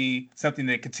 this may be something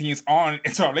that continues on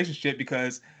into our relationship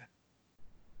because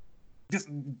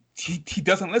he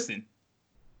doesn't listen.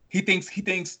 He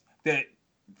thinks that,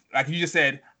 like you just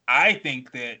said, I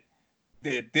think that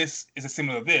this is a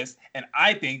similar to this, and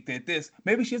I think that this,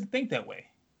 maybe she doesn't think that way.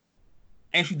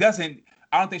 And she doesn't,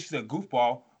 I don't think she's a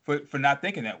goofball for not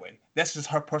thinking that way. That's just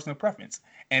her personal preference.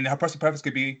 And her personal preference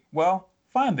could be, well,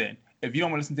 fine then. If you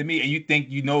don't want to listen to me and you think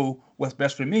you know what's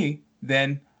best for me,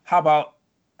 then how about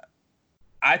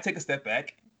I take a step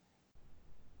back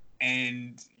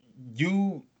and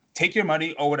you take your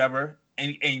money or whatever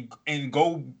and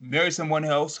go marry someone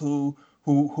else who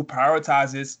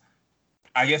prioritizes,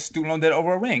 I guess, student loan debt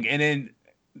over a ring. And then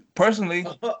personally,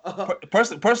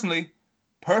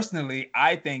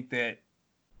 I think that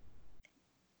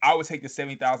I would take the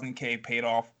 $70,000 paid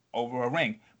off over a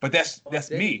ring. But that's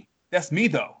me. That's me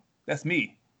though. That's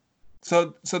me.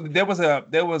 So there was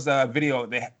a video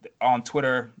on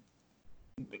Twitter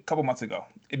a couple months ago.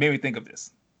 It made me think of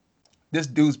this. This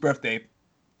dude's birthday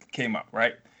came up,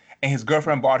 right? And his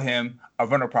girlfriend bought him a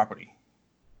rental property.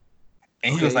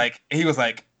 And he was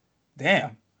like,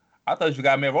 damn, I thought you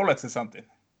got me a Rolex or something.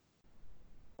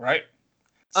 Right?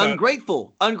 So,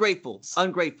 ungrateful. No, it's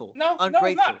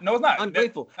not.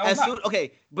 Ungrateful.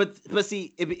 Okay, but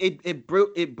see, it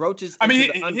broaches. I mean, he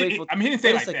didn't say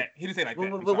it like that. He didn't say it like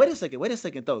that. But wait a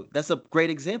second, though. That's a great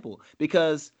example,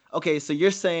 because okay, so you're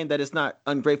saying that it's not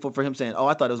ungrateful for him saying, "Oh,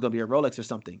 I thought it was gonna be a Rolex or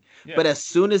something." Yeah. But as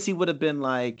soon as he would have been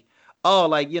like, "Oh,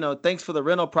 like, thanks for the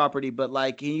rental property, but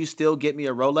like, can you still get me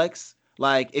a Rolex?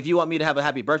 Like, if you want me to have a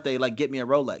happy birthday, like, get me a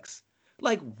Rolex."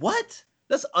 Like, what?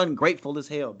 That's ungrateful as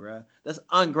hell, bro. That's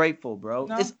ungrateful, bro.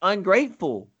 No. It's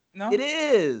ungrateful. No, it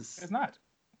is. It's not.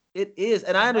 It is,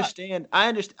 and I understand.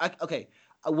 Okay,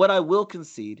 what I will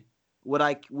concede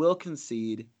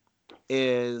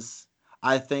is,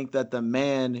 I think that the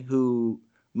man who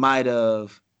might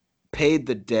have paid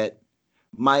the debt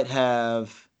might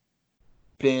have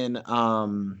been, I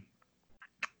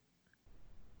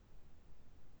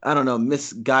don't know,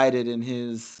 misguided in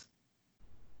his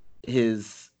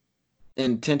his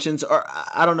intentions, or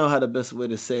I don't know how the best way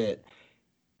to say it.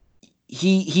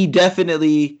 He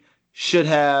definitely should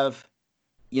have,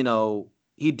 you know,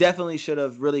 he definitely should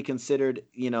have really considered,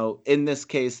 in this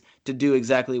case, to do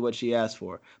exactly what she asked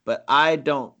for. But I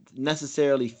don't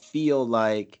necessarily feel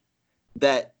like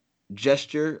that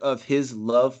gesture of his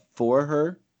love for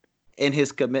her and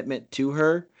his commitment to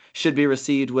her should be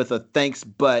received with a thanks,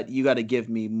 but you got to give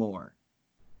me more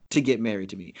to get married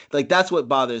to me. Like, that's what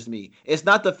bothers me. It's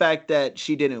not the fact that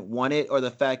she didn't want it or the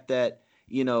fact that,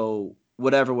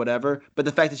 whatever, but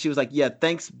the fact that she was like, yeah,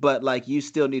 thanks, but like you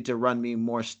still need to run me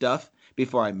more stuff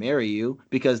before I marry you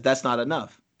because that's not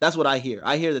enough. That's what I hear.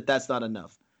 I hear that that's not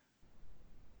enough.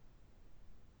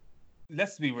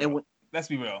 Let's be real. Let's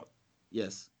be real.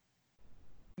 Yes.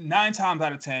 9 times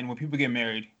out of 10, when people get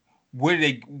married,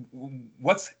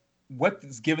 what's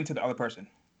given to the other person?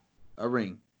 A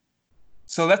ring.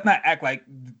 So let's not act like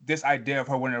this idea of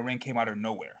her winning a ring came out of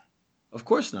nowhere. Of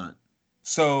course not.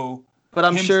 So, but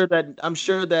I'm sure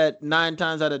that 9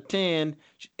 times out of 10,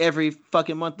 every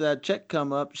fucking month that check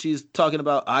come up, she's talking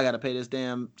about, I gotta pay this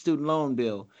damn student loan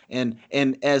bill. And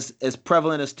as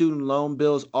prevalent as student loan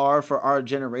bills are for our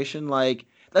generation, like,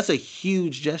 that's a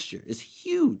huge gesture. It's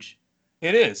huge.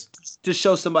 It is. To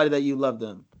show somebody that you love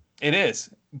them. It is.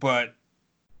 But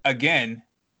again,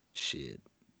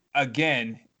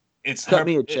 it's cut her,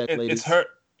 me a check, ladies.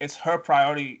 It's her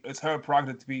priority. It's her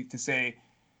prerogative to say,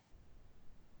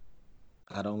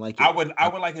 I don't like it. I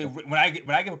would like a when I get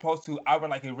proposed to, I would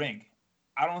like a ring.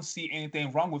 I don't see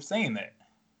anything wrong with saying that.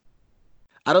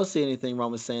 I don't see anything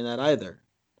wrong with saying that either.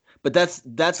 But that's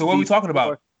so what are we talking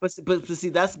about? But see,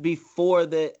 that's before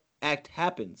the act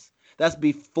happens. That's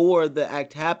before the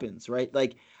act happens, right?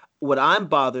 Like, what I'm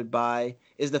bothered by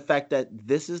is the fact that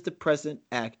this is the present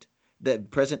act, that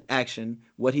present action,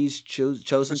 what he's chosen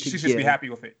to she should be happy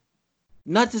with it.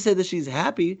 Not to say that she's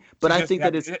happy, but I think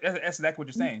that that's exactly what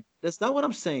you're saying. That's not what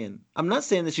I'm saying. I'm not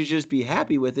saying that she should just be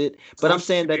happy with it, but I'm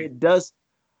saying that it does.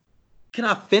 Can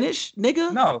I finish,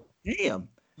 nigga? No. Damn.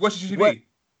 What should she be?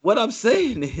 What I'm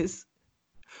saying is,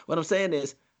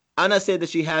 I'm not saying that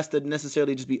she has to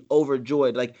necessarily just be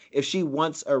overjoyed. Like, if she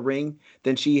wants a ring,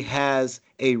 then she has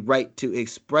a right to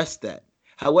express that.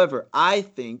 However, I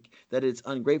think that it's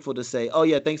ungrateful to say, oh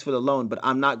yeah, thanks for the loan, but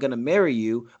I'm not going to marry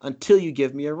you until you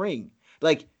give me a ring.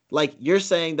 Like you're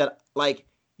saying that, like,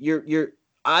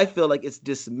 I feel like it's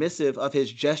dismissive of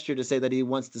his gesture to say that he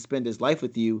wants to spend his life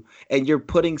with you, and you're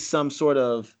putting some sort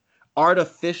of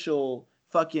artificial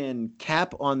fucking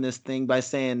cap on this thing by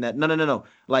saying that no,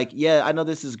 like, yeah, I know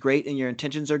this is great and your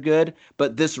intentions are good,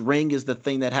 but this ring is the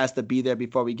thing that has to be there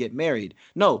before we get married.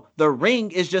 No, the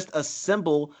ring is just a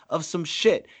symbol of some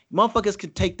shit. Motherfuckers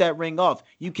can take that ring off.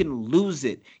 You can lose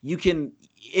it.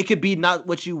 It could be not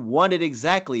what you wanted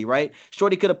exactly, right?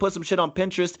 Shorty could have put some shit on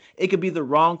Pinterest. It could be the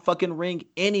wrong fucking ring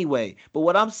anyway. But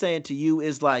what I'm saying to you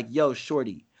is like, yo,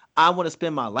 Shorty, I want to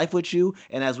spend my life with you,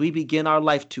 and as we begin our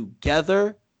life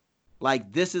together,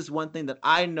 like, this is one thing that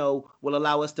I know will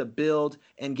allow us to build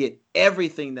and get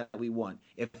everything that we want.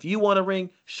 If you want a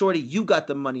ring, Shorty, you got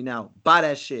the money now. Buy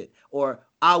that shit. Or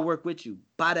I'll work with you.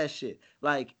 Buy that shit.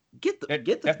 Like,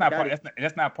 that's not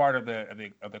part of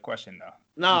the question though.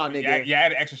 Nah, nigga. You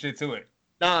added extra shit to it.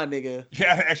 Nah, nigga. You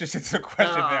added extra shit to the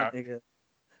question now. Nigga.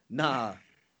 Nah.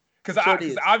 Because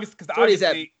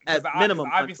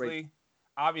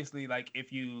obviously, like,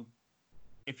 if you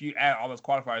add all those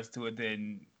qualifiers to it,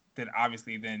 then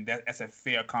obviously that's a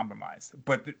fair compromise.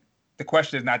 But the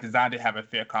question is not designed to have a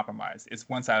fair compromise. It's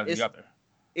one side or the other.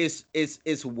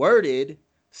 It's worded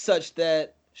such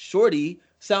that Shorty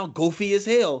sound goofy as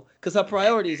hell because her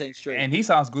priorities ain't straight. And he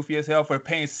sounds goofy as hell for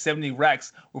paying 70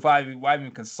 racks without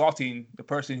even consulting the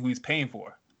person who he's paying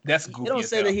for. That's goofy. It don't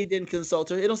say that he didn't consult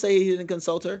her. It don't say he didn't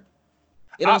consult her.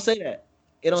 It don't say that.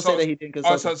 It don't say that he didn't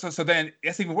consult her. So then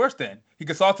that's even worse then. He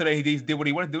consulted her. He did what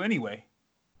he wanted to do anyway.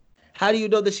 How do you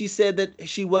know that she said that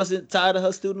she wasn't tired of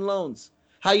her student loans?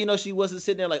 How you know she wasn't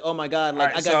sitting there like, oh my God,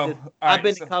 like, I've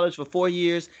been in college for 4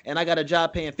 years and I got a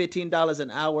job paying $15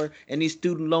 an hour and these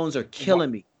student loans are killing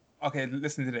me. Okay,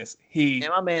 listen to this. And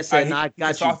my man said, "Nah, I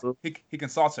got you, boo." He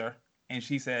consults her and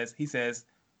he says,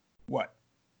 what?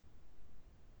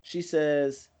 She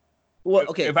says, well,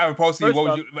 okay. If I propose to you,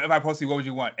 what would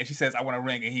you want? And she says, I want a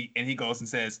ring. And he goes and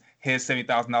says, here's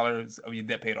 $70,000 of your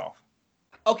debt paid off.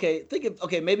 Okay,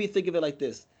 maybe think of it like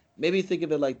this.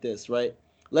 Right?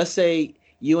 Let's say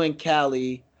you and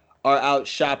Callie are out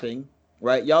shopping,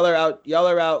 right? Y'all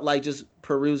are out like just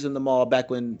perusing the mall back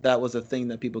when that was a thing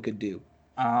that people could do.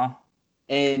 Uh-huh.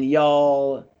 And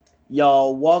y'all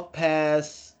walk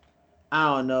past,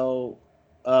 I don't know,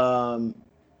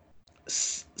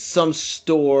 some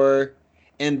store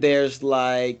and there's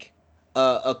like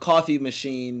a coffee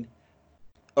machine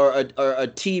or a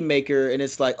tea maker, and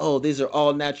it's like, oh, these are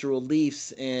all natural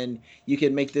leaves and you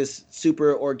can make this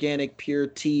super organic pure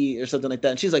tea or something like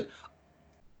that. And she's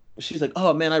like,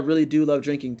 oh man, I really do love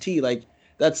drinking tea. Like,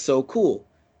 that's so cool.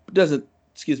 Doesn't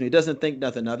doesn't think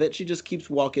nothing of it. She just keeps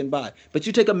walking by. But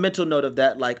you take a mental note of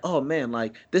that, like, oh man,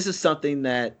 like this is something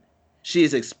that she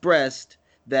has expressed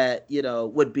that,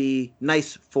 would be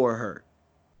nice for her.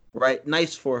 Right?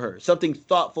 Nice for her. Something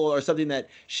thoughtful or something that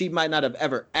she might not have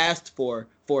ever asked for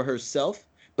herself,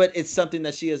 but it's something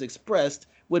that she has expressed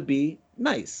would be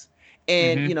nice.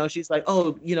 And Mm-hmm. she's like,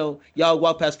 oh, y'all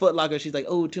walk past Foot Locker. She's like,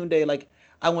 oh, Tunde, like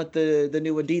I want the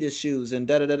new Adidas shoes and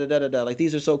da da da da da da. Like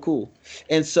these are so cool.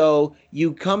 And so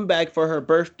you come back for her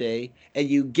birthday and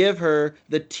you give her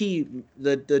the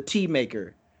tea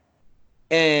maker.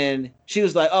 And she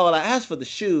was like, oh, well, I asked for the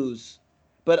shoes,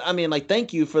 but I mean, like,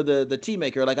 thank you for the tea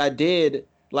maker. Like I did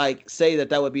like say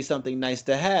that would be something nice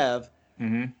to have.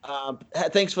 Mm-hmm.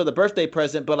 Thanks for the birthday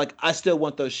present, but like I still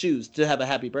want those shoes to have a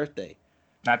happy birthday.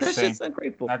 Not the That's same. just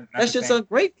ungrateful. Not That's the just same.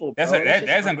 ungrateful, bro.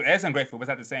 That's ungrateful, but it's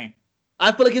not the same.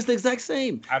 I feel like it's the exact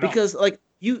same I don't. because like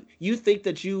you think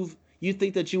that you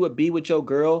think that you would be with your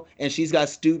girl and she's got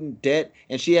student debt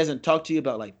and she hasn't talked to you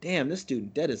about like, damn, this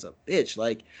student debt is a bitch.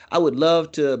 Like I would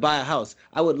love to buy a house.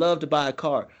 I would love to buy a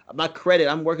car. My credit,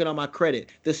 I'm working on my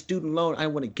credit. The student loan, I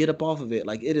want to get up off of it.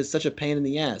 Like it is such a pain in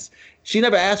the ass. She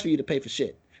never asked for you to pay for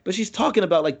shit. But she's talking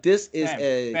about like this is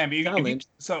a challenge.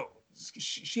 So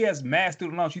she has mad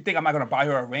student loans. You think I'm not gonna buy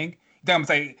her a ring? You think I'm gonna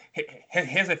say,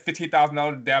 here's a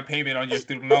 $15,000 down payment on your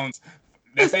student loans.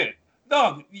 That's it.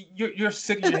 No, you're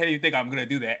sick in your head. You think I'm gonna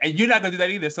do that, and you're not gonna do that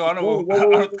either. So I don't know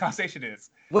what the conversation is.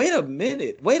 Wait a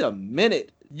minute.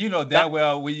 You know damn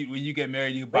well when you get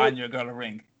married, you buying your girl a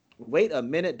ring. Wait a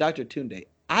minute, Dr. Tunde.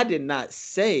 I did not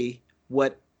say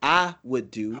what I would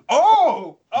do.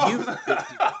 Oh!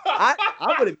 I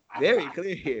want to be very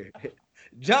clear here.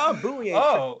 John Bowie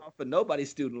ain't for nobody's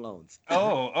student loans.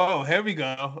 Here we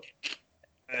go.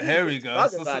 Here we go.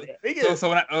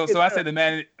 So I said the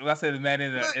man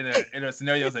in a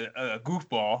scenario is a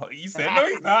goofball. You said no,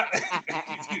 he's not.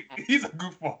 He's a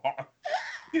goofball.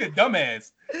 He's a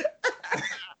dumbass.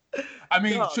 I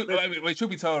mean, truth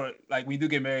be told, like when you do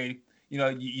get married,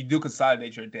 you do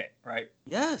consolidate your debt, right?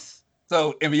 Yes.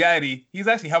 So in reality, he's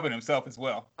actually helping himself as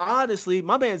well. Honestly,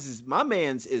 my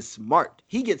man's is smart.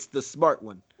 He gets the smart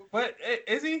one. But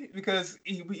is he? Because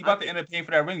he about to end up paying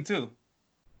for that ring too.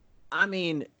 I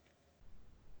mean,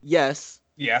 yes.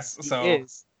 Yes. So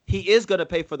he is going to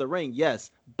pay for the ring.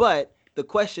 Yes, but the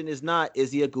question is not,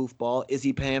 is he a goofball? Is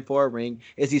he paying for a ring?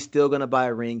 Is he still going to buy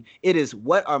a ring? It is,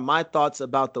 what are my thoughts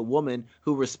about the woman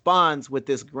who responds with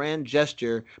this grand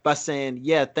gesture by saying,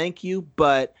 yeah, thank you,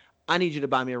 but I need you to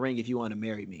buy me a ring if you want to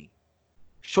marry me.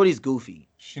 Shorty's goofy.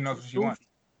 She knows what she wants.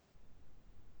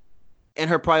 And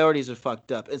her priorities are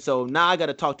fucked up. And so now I got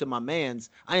to talk to my mans.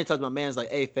 I need to talk to my mans like,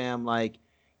 hey, fam, like,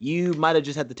 you might have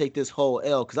just had to take this whole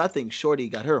L because I think Shorty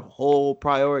got her whole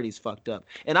priorities fucked up.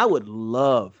 And I would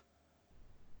love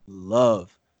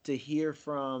to hear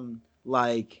from,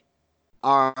 like,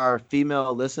 our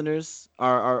female listeners,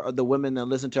 our the women that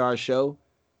listen to our show,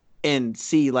 and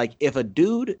see, like, if a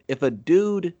dude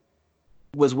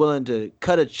was willing to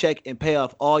cut a check and pay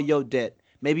off all your debt.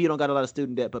 Maybe you don't got a lot of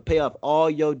student debt, but pay off all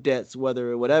your debts,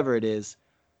 whatever it is,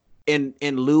 in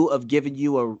lieu of giving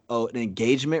you an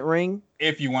engagement ring.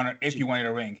 If you wanted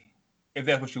a ring, if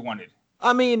that's what you wanted.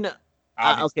 I mean,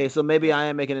 okay, so maybe I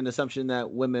am making an assumption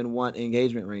that women want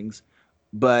engagement rings,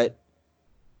 but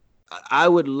I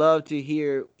would love to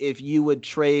hear if you would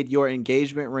trade your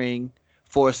engagement ring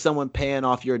for someone paying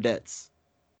off your debts.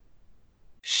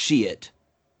 Shit.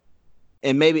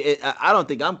 And maybe I don't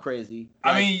think I'm crazy.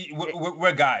 Like, I mean,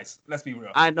 we're guys. Let's be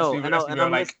real. I know. And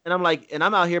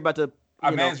I'm out here about to.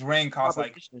 A man's ring costs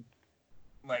like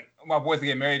my boys to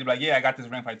get married. They're like, yeah, I got this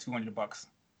ring for like $200.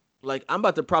 Like I'm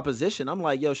about to proposition. I'm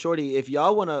like, yo, shorty, if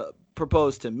y'all want to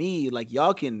propose to me, like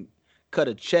y'all can cut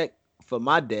a check for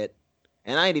my debt,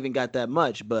 and I ain't even got that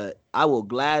much, but I will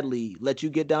gladly let you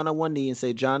get down on one knee and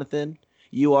say, Jonathan,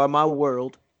 you are my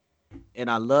world.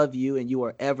 And I love you, and you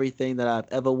are everything that I've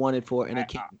ever wanted for in a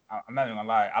king. I'm not even gonna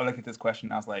lie. I looked at this question,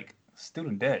 and I was like,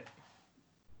 student debt.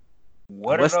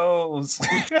 What are those?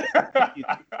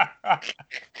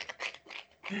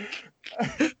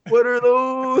 What are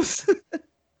those?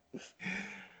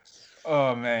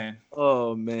 Oh man.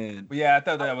 But yeah, I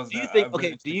thought that was. Do you think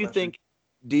if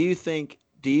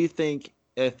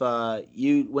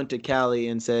you went to Cali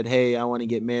and said, hey, I want to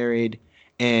get married,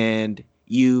 and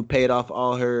you paid off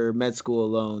all her med school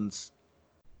loans,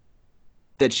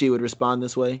 that she would respond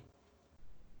this way?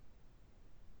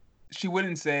 She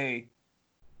wouldn't say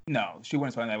no. She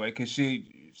wouldn't respond that way because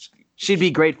she'd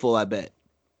be grateful. I bet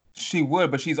she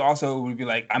would, but she's also would be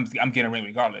like, I'm getting a ring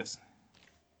regardless.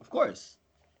 Of course.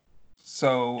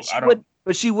 So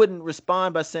but she wouldn't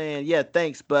respond by saying, "Yeah,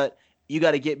 thanks, but you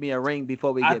got to get me a ring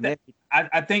before we get married."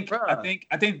 I think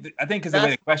because the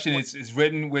way the question is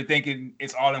written, we're thinking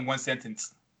it's all in one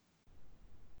sentence.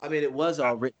 I mean, it was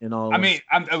all written in all. We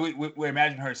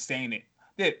imagine her saying it.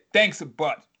 Yeah, thanks,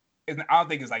 but I don't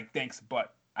think it's like thanks,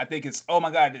 but I think it's, oh my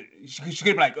God. She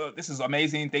could be like, oh, this is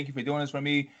amazing. Thank you for doing this for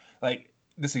me. Like,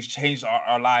 this has changed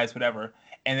our lives, whatever.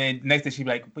 And then next thing she'd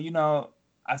be like, but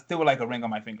I still would like a ring on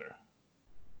my finger.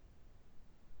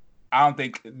 I don't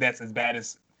think that's as bad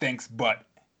as thanks, but.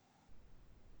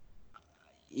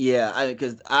 Yeah,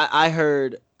 because I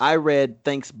read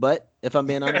thanks, but if I'm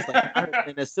being honest,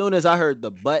 and as soon as I heard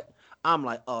the but, I'm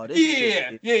like, oh, this.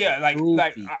 Yeah. Like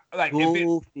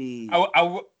goofy.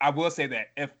 I will say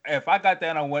that if I got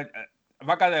that on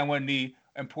one knee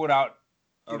and pulled out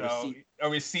a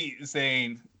receipt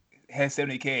saying has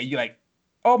 70K, you're like,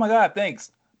 oh my God,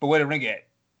 thanks, but where the ring at?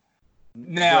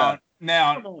 Now,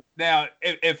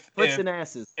 if foots and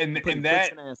asses in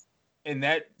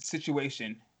that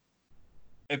situation.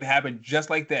 If it happened just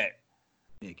like that,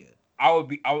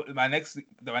 my next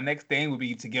thing would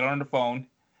be to get on the phone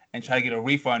and try to get a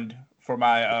refund for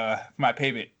my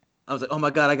payment. I was like, oh my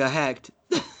God, I got hacked.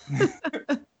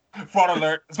 Fraud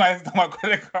alert! Somebody stole my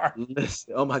credit card.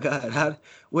 Listen, oh my God,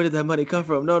 where did that money come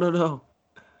from? No.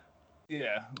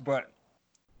 Yeah, but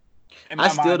I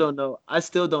still don't know. I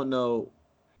still don't know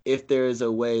if there is a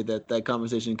way that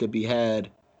conversation could be had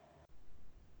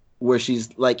where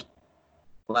she's like.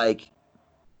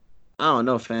 I don't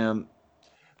know, fam.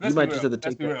 You might just have to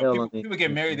take the L on it. People get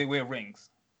married, they wear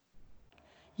rings.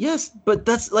 Yes, but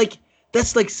that's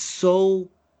so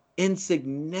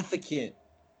insignificant.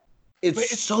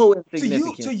 It's so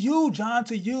insignificant. To you, John.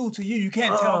 To you. You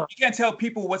can't tell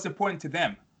people what's important to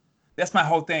them. That's my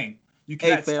whole thing. You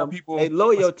can't tell people. Hey,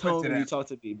 lower your tone when you talk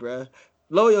to me, bruh.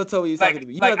 Lower your tone when you talk to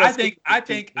me. I think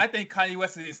Kanye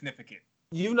West is insignificant.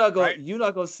 You not gonna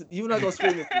scream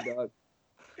at me, dog.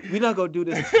 We're not gonna do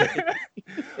this.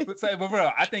 but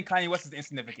bro, I think Kanye West is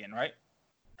insignificant, right?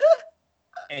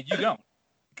 And you don't,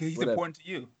 because he's important to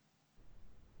you.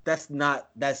 That's not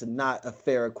a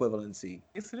fair equivalency.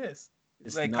 Yes, it is.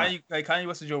 It's like not. Kanye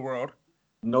West is your world.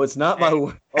 No, it's not my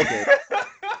world. Okay.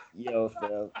 Yo,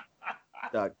 fam.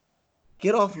 Doc,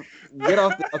 get off.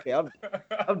 Okay, I'm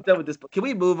done with this. Can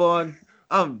we move on?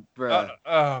 Bro.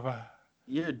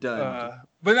 You're done.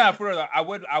 But now, for real, I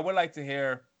would like to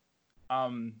hear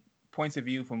points of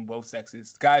view from both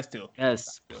sexes, guys too.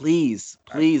 Yes, please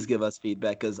give us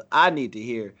feedback, because I need to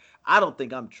hear. I don't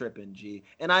think I'm tripping, G.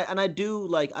 And I do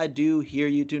hear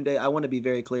you, Tunde. I want to be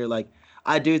very clear. Like,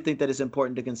 I do think that it's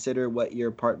important to consider what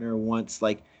your partner wants,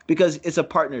 like, because it's a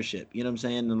partnership. You know what I'm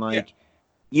saying? And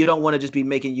you don't want to just be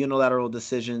making unilateral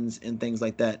decisions and things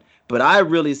like that. But I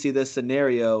really see this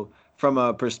scenario from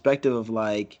a perspective of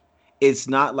it's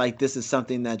not like this is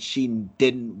something that she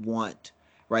didn't want.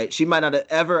 Right? She might not have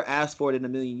ever asked for it in a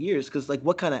million years, because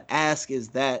what kind of ask is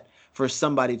that for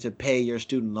somebody to pay your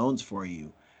student loans for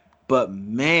you? But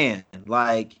man,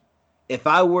 if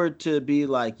I were to be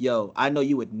like, yo, I know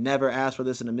you would never ask for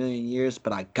this in a million years,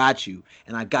 but I got you,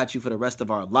 and I got you for the rest of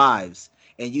our lives,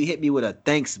 and you hit me with a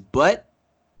thanks, but,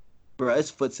 bro, it's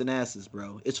foots and asses,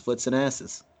 bro. It's foots and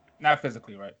asses. Not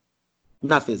physically, right?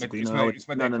 Not physically, no.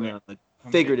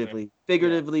 Figuratively,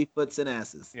 foots and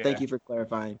asses. Yeah. Thank you for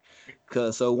clarifying.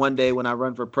 So one day when I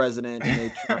run for president and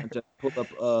they try to pull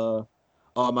up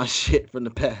all my shit from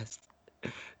the past,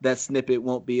 that snippet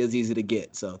won't be as easy to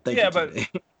get. So thank you.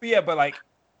 But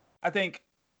I think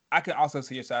I can also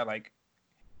see your side.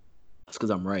 That's because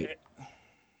I'm right.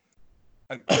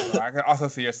 I can also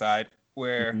see your side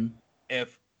where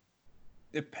if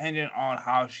depending on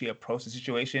how she approached the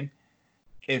situation.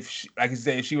 If she, like you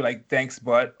say, if she was like thanks,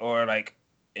 but or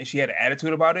if she had an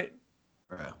attitude about it,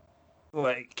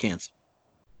 cancel.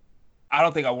 I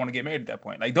don't think I want to get married at that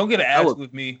point. Don't get an attitude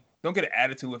with me. Don't get an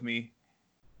attitude with me.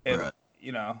 If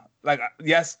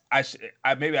yes, I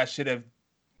should have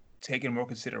taken more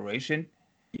consideration.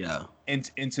 Yeah.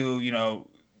 Into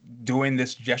doing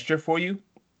this gesture for you.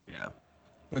 Yeah.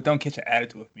 But don't catch an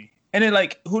attitude with me. And then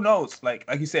who knows? Like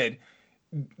you said.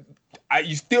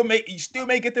 You still may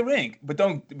get the ring, but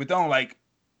don't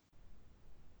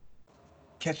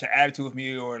catch an attitude with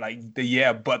me or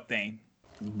the but thing.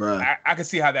 Bruh. I can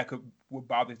see how that would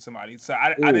bother somebody. So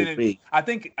I didn't. I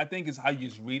think it's how you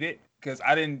just read it, because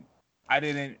I didn't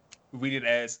read it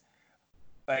as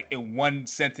in one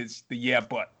sentence the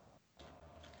but.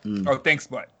 Oh, thanks,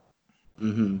 but.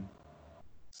 Mm-hmm.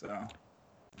 So.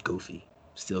 Goofy.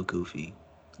 Still goofy.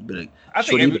 I think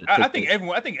Shorty, you better I take think this.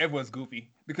 everyone's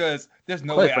goofy because there's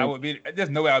no Quite way frankly. there's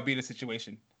no way I would be in a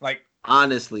situation like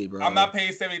Honestly, I'm bro. not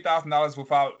paying $70,000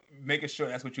 without making sure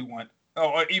that's what you want,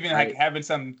 or even like I having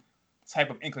some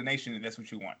type of inclination that that's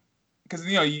what you want. Because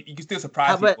you can still how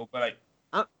surprise about people, but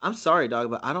like I'm sorry, dog,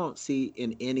 but I don't see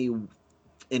in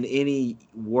any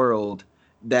world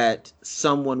that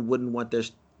someone wouldn't want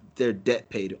their debt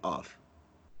paid off.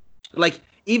 Like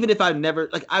even if I've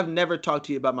never talked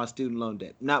to you about my student loan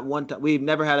debt. Not one time. We've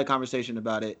never had a conversation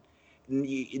about it.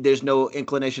 There's no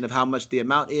inclination of how much the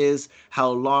amount is, how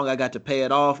long I got to pay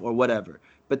it off, or whatever.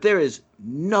 But there is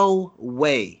no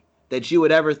way that you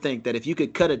would ever think that if you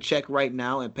could cut a check right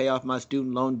now and pay off my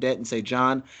student loan debt and say,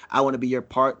 John, I want to be your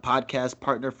podcast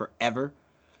partner forever,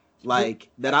 well, like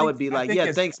that I would be like,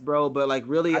 yeah, thanks, bro, but like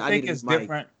really, I I need think a new it's mic.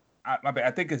 different. My bad.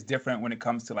 I think it's different when it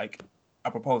comes to like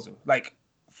a proposal. Like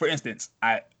for instance,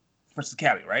 for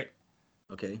Callie, right?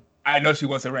 Okay. I know she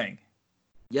wants a ring.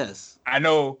 Yes. I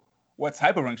know what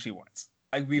type of ring she wants.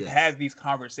 Like we've Yes. had these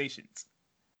conversations,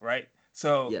 right?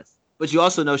 So Yes. But you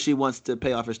also know she wants to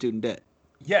pay off her student debt.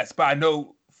 yes, but I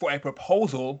know for a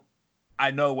proposal,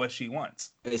 I know what she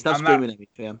wants. Hey, stop I'm not. screaming at me,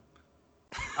 fam.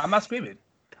 I'm not screaming.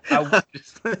 I, I'm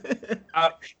just- I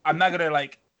I'm not gonna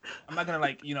like. I'm not gonna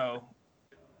like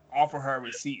offer her a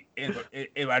receipt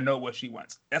if I know what she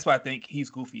wants. That's why I think he's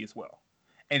goofy as well,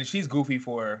 and she's goofy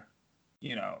for,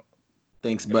 you know,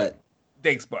 Thanks, but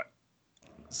thanks, but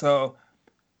so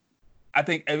I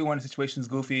think everyone in the situation is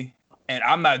goofy, and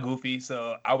I'm not goofy,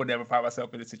 so I would never find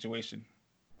myself in this situation.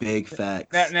 big Now,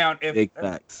 facts. now Big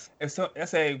facts. if so,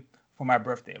 let's say for my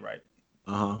birthday, right?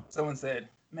 Uh-huh. Someone said,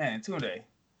 "Man, Tunde,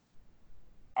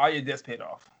 all your debts paid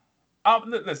off."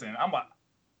 Listen,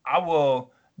 I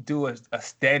will do a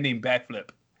standing backflip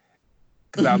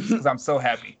because I'm so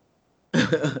happy.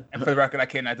 And for the record, I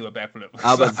cannot do a backflip.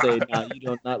 I was about to say, nah, you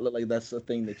do not look like that's the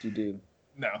thing that you do.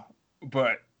 No,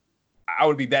 but I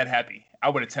would be that happy. I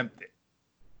would attempt it,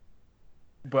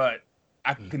 but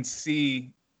I can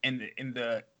see in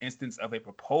the instance of a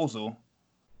proposal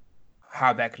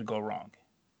how that could go wrong.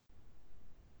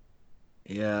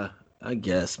 Yeah, I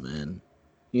guess, man.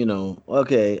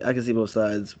 Okay, I can see both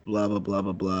sides. Blah blah blah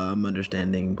blah blah. I'm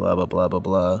understanding. Blah blah blah blah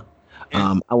blah.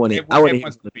 And I want to. I want to hear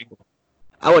everyone's from the goofy. people.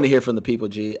 I want to hear from the people.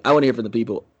 G. I want to hear from the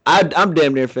people. I'm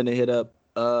damn near finna hit up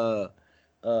uh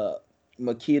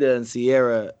Makita and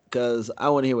Sierra because I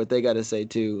want to hear what they got to say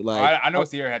too. Like, I know what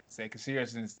Sierra had to say because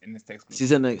Sierra's in this text group.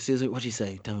 she's like, what'd she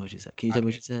say? Tell me what she said. Can you tell me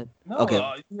what she said? No, Okay.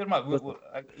 you hit him up.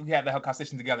 We had the whole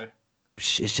conversation together.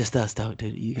 It's just us, dog,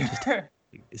 dude. You can just.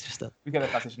 It's just us. We got a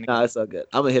conversation Nah, together. it's all good.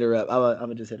 I'm gonna hit her up. I'm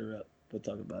gonna just hit her up. We'll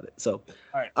talk about it. So,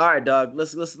 All right, dog.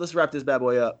 Let's wrap this bad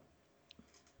boy up.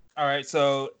 All right.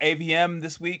 So AVM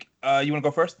this week. You want to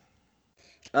go first?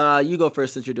 You go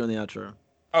first since you're doing the outro.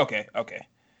 Okay. All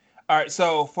right.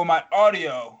 So for my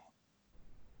audio,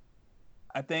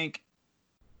 I think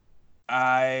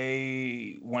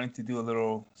I wanted to do a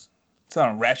little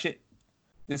something ratchet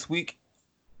this week.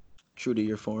 True to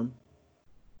your form.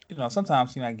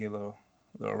 Sometimes I get a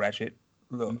little ratchet,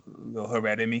 a little her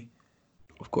rat in me.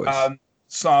 Of course.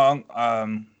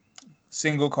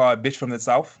 Single called "Bitch from the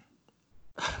South"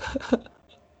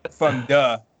 from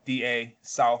DA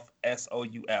South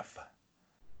SOUF.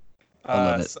 I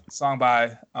love it. Song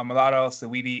by Mulatto,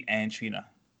 Saweetie, and Trina.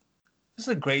 This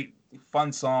is a great,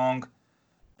 fun song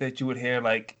that you would hear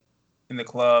like in the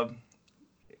club,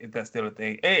 if that's still a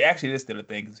thing. Actually, it is still a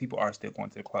thing because people are still going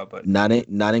to the club, but not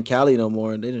in Cali no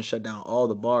more. They didn't shut down all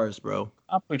the bars, bro.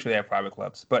 I'm pretty sure they have private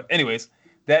clubs. But anyways,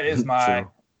 that is my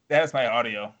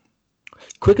audio.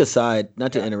 Quick aside,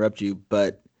 not to interrupt you,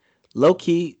 but low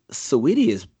key, Saweetie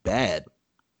is bad.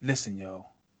 Listen, yo,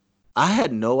 I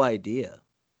had no idea.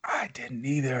 I didn't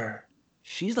either.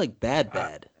 She's like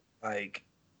bad. Like,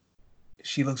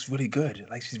 she looks really good.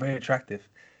 Like, she's very attractive.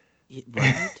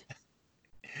 Right?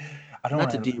 I don't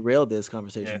want to derail this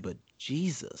conversation, but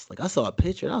Jesus, like I saw a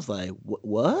picture and I was like,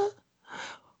 what?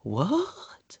 Oh,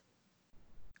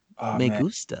 Me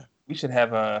gusta. We should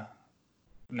have a.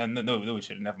 No, we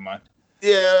shouldn't. Never mind.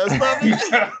 Yeah,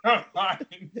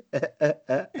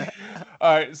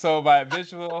 All right, so my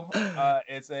visual,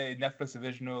 it's a Netflix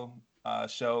original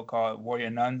show called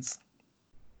Warrior Nuns.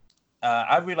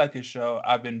 I really like this show.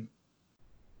 I've been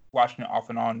watching it off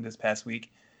and on this past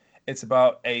week. It's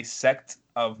about a sect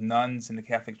of nuns in the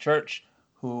Catholic Church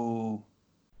who,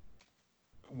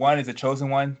 one is a chosen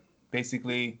one,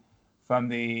 basically from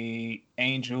the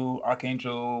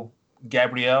Archangel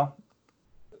Gabriel.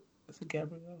 Is it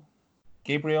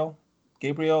Gabriel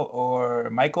or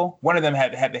Michael? One of them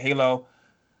had the halo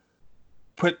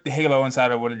put the halo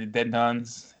inside of one of the dead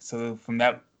nuns. So from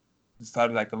that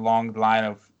started like a long line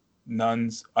of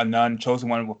nuns. A nun chosen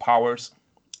one with powers,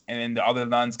 and then the other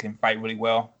nuns can fight really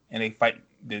well, and they fight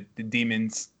the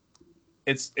demons.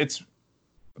 It's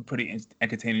a pretty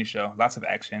entertaining show. Lots of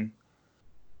action.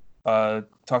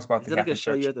 Talks about Is the it like a Catholic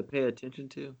show you Church. have to pay attention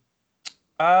to?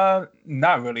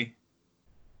 Not really.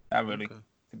 Not really. Okay.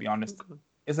 To be honest, Okay.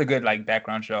 it's a good like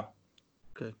background show.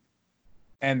 Okay.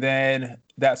 And then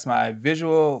that's my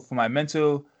visual. For my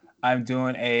mental, I'm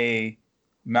doing a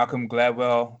Malcolm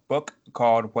Gladwell book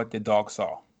called What the Dog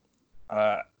Saw.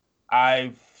 Uh,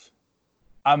 I'm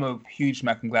a huge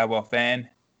Malcolm Gladwell fan.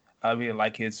 I really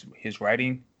like his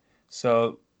writing.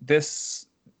 So this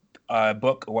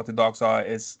book, What the Dog Saw,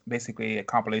 is basically a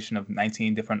compilation of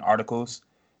 19 different articles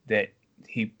that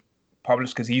he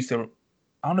published because he used to.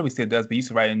 I don't know if he still does, but he used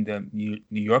to write in the New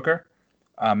Yorker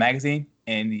magazine,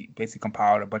 and he basically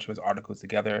compiled a bunch of his articles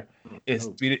together. It's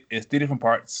three different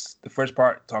parts. The first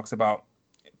part talks about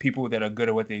people that are good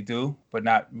at what they do, but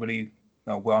not really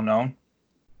well known.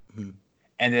 Mhm.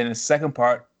 And then the second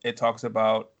part, it talks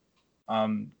about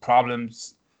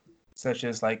problems such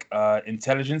as like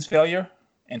intelligence failure,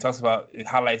 and talks about it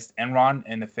highlights Enron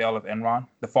and the fall of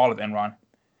Enron.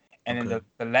 And then Okay.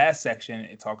 the last section,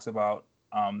 it talks about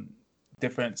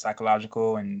different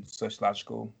psychological and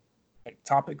sociological like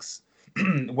topics.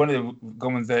 One of the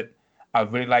good ones that I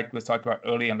really liked was talked about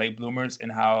early and late bloomers,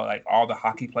 and how like all the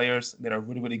hockey players that are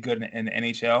really really good in the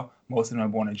NHL, most of them are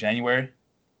born in January,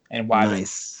 and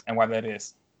Nice. why that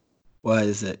is. Why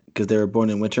is it? Because they were born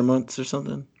in winter months or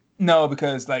something? No,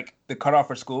 because like the cutoff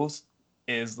for schools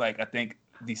is like I think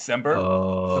December.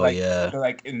 Oh yeah. So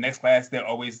like in the next class,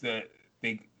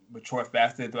 they mature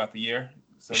faster throughout the year,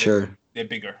 so Sure. they're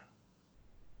bigger.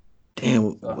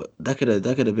 Damn, So that could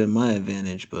have been my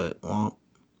advantage, but well,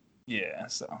 yeah,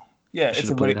 so yeah, I should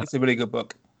have put it out. it's a really good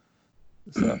book.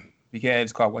 So you can,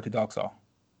 it's called What the Dog Saw.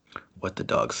 What the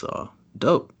dog saw.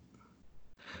 Dope.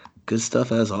 Good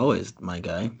stuff as always, my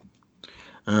guy.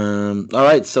 All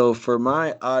right, so for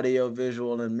my audio,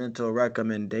 visual, and mental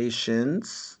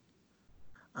recommendations,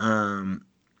 um,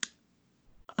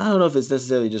 I don't know if it's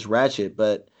necessarily just Ratchet,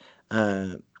 but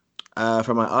uh,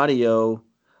 for my audio,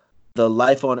 the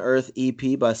Life on Earth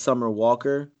EP by Summer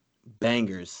Walker,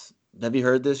 bangers. Have you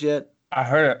heard this yet? I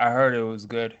heard it was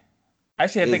good.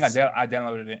 Actually, I think It's I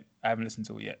downloaded it. I haven't listened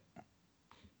to it yet.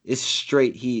 it's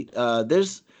straight heat.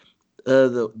 There's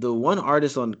the one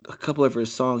artist on a couple of her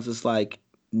songs is like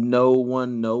No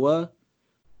One Noah.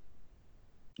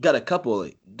 Got a couple,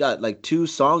 got like two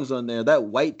songs on there. That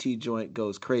White Tea joint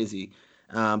goes crazy.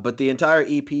 But the entire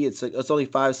EP, it's only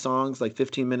 5 songs, like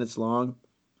 15 minutes long.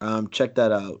 Check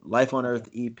that out. Life on Okay. Earth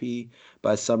EP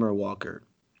by Summer Walker.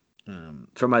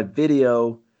 For my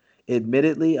video,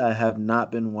 admittedly, I have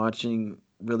not been watching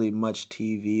really much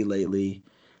TV lately.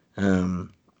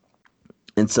 Um,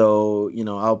 and so,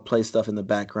 I'll play stuff in the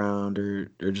background or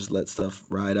just let stuff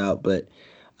ride out. But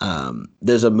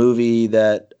there's a movie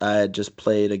that I had just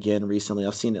played again recently.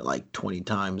 I've seen it like 20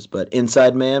 times, but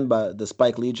Inside Man by the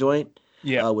Spike Lee joint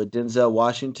Yeah, with Denzel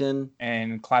Washington.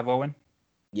 and Clive Owen.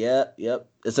 Yeah, yep.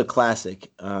 It's a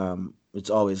classic. It's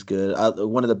always good.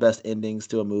 One of the best endings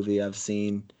to a movie I've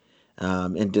seen.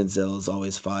 And Denzel is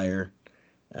always fire.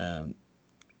 Um,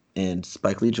 and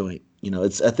Spike Lee joint.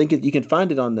 I think you can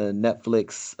find it on the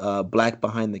Netflix Black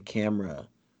Behind the Camera.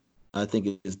 I think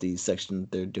it is the section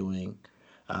they're doing.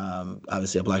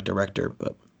 Obviously a black director,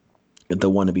 but the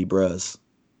wannabe bros.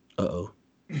 Uh-oh.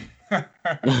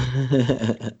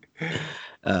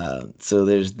 So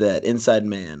there's that Inside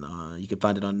Man. You can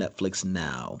find it on Netflix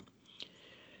now.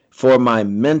 For my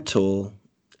mental,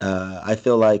 I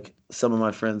feel like some of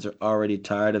my friends are already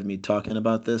tired of me talking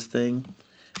about this thing.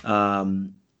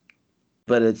 Um,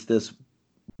 but it's this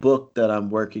book that I'm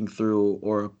working through,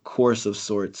 or a course of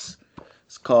sorts.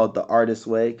 It's called The Artist's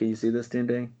Way. Can you see this,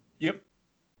 Ding? Yep.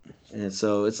 And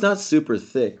so it's not super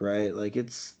thick, right? Like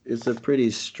it's a pretty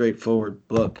straightforward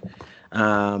book.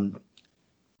 Um,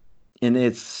 and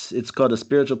it's called A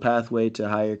Spiritual Pathway to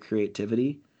Higher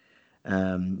Creativity.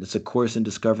 It's a course in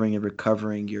discovering and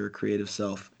recovering your creative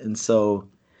self. And so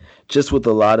just with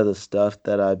a lot of the stuff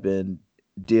that I've been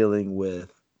dealing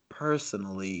with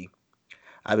personally,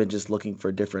 I've been just looking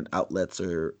for different outlets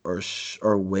or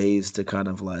ways to kind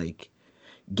of like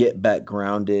get back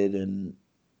grounded and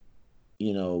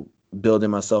you know building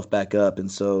myself back up.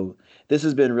 And so this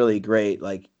has been really great.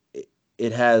 Like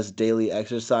it has daily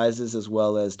exercises as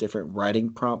well as different writing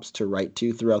prompts to write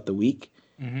to throughout the week.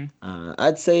 Mm-hmm.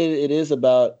 I'd say it is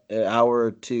about an hour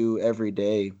or two every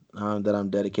day that I'm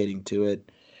dedicating to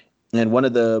it. And one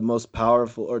of the most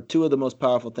powerful, or two of the most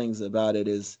powerful things about it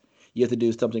is you have to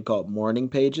do something called morning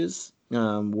pages,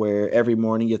 where every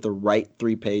morning you have to write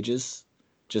 3 pages,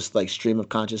 just like stream of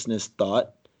consciousness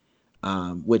thought,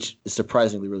 which is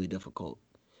surprisingly really difficult.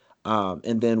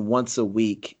 And then once a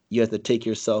week, you have to take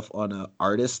yourself on an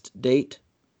artist date.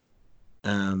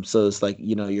 So it's like,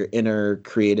 your inner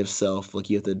creative self, like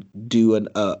you have to do an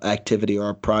activity or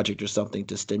a project or something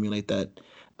to stimulate the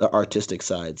artistic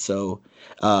side. So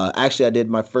actually, I did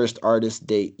my first artist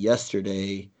date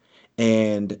yesterday,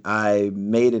 and I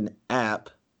made an app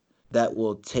that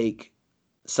will take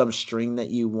some string that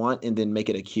you want and then make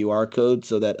it a QR code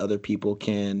so that other people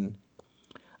can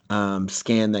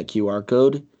scan that QR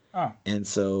code. Oh, And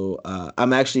so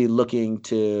I'm actually looking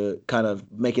to kind of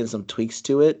making some tweaks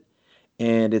to it,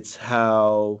 and it's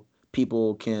how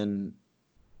people can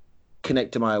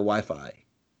connect to my Wi-Fi.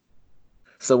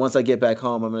 So once I get back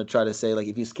home, I'm going to try to say, like,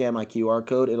 if you scan my QR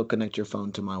code, it'll connect your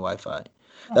phone to my Wi-Fi.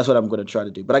 That's what I'm going to try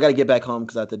to do. But I got to get back home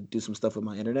because I have to do some stuff with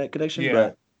my internet connection.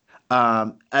 yeah.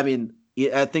 But I mean,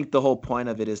 I think the whole point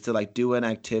of it is to like do an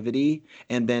activity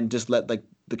and then just let like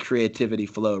the creativity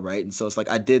flow, right? And so it's like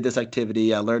I did this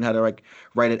activity, I learned how to like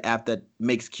write an app that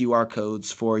makes QR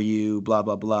codes for you, blah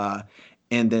blah blah.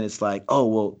 And then it's like, oh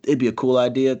well, it'd be a cool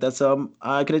idea. That's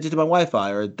I connected to my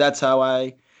Wi-Fi, or that's how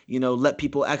I, let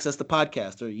people access the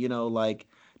podcast, or like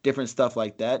different stuff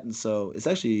like that. And so it's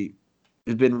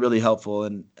been really helpful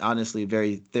and honestly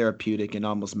very therapeutic and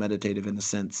almost meditative in a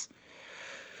sense.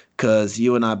 Cause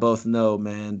you and I both know,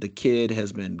 man, the kid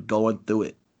has been going through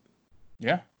it.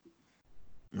 Yeah.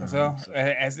 So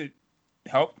has it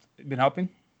helped? Been helping?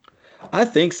 I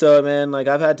think so, man. Like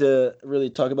I've had to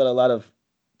really talk about a lot of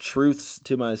truths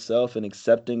to myself and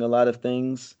accepting a lot of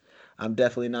things. I'm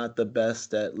definitely not the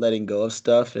best at letting go of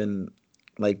stuff and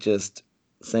like just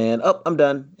saying, "Oh, I'm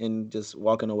done," and just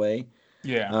walking away.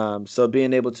 Yeah. So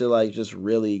being able to like just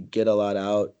really get a lot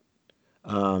out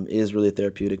is really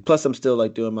therapeutic. Plus, I'm still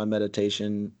like doing my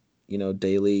meditation,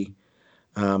 daily.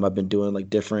 I've been doing like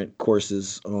different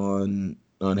courses on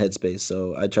Headspace,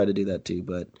 so I try to do that too.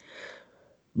 But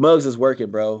Mugs is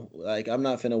working, bro. Like I'm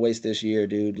not finna waste this year,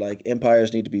 dude. Like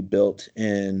empires need to be built,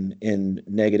 and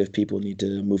negative people need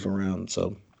to move around.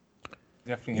 So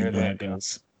Definitely you hear know how that. it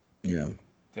goes. Yeah.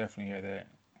 Definitely hear that.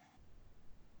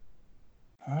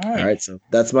 All All right. right. So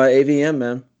that's my AVM,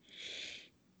 man.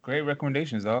 Great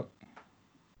recommendations, dog.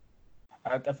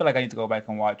 I feel like I need to go back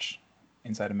and watch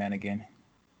Inside the Man again.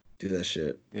 Do that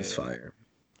shit. It's Yeah. fire.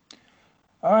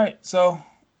 All right. So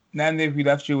now that we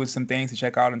left you with some things to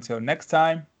check out until next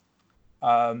time,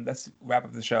 let's wrap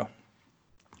up the show.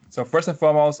 So first and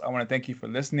foremost, I want to thank you for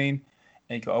listening.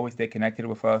 And you can always stay connected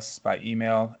with us by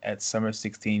email at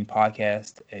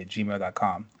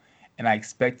summer16podcast@gmail.com. And I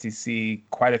expect to see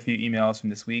quite a few emails from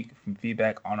this week from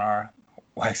feedback on our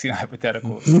waxing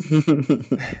hypotheticals.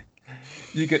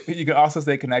 You can also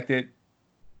stay connected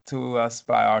to us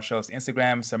by our show's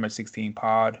Instagram,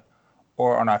 Summer16Pod,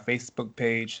 or on our Facebook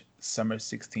page,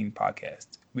 Summer16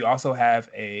 Podcast. We also have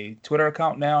a Twitter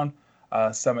account now,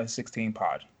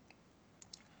 Summer16Pod.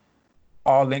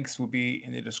 All links will be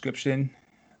in the description.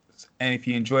 And if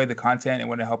you enjoy the content and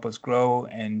want to help us grow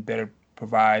and better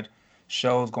provide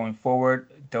shows going forward,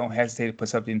 don't hesitate to put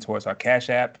something towards our Cash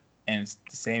App. And it's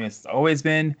the same as it's always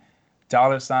been, $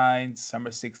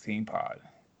 Summer16Pod.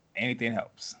 Anything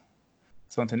helps.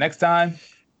 So until next time,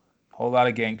 whole lot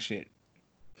of gang shit.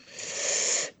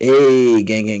 Hey,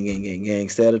 gang, gang, gang, gang, gang.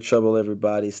 Stay out of trouble,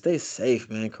 everybody. Stay safe,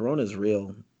 man. Corona's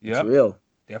real. Yep. It's real.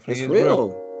 Definitely It's is real.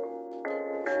 real.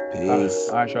 Peace.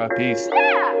 All right, y'all. Peace.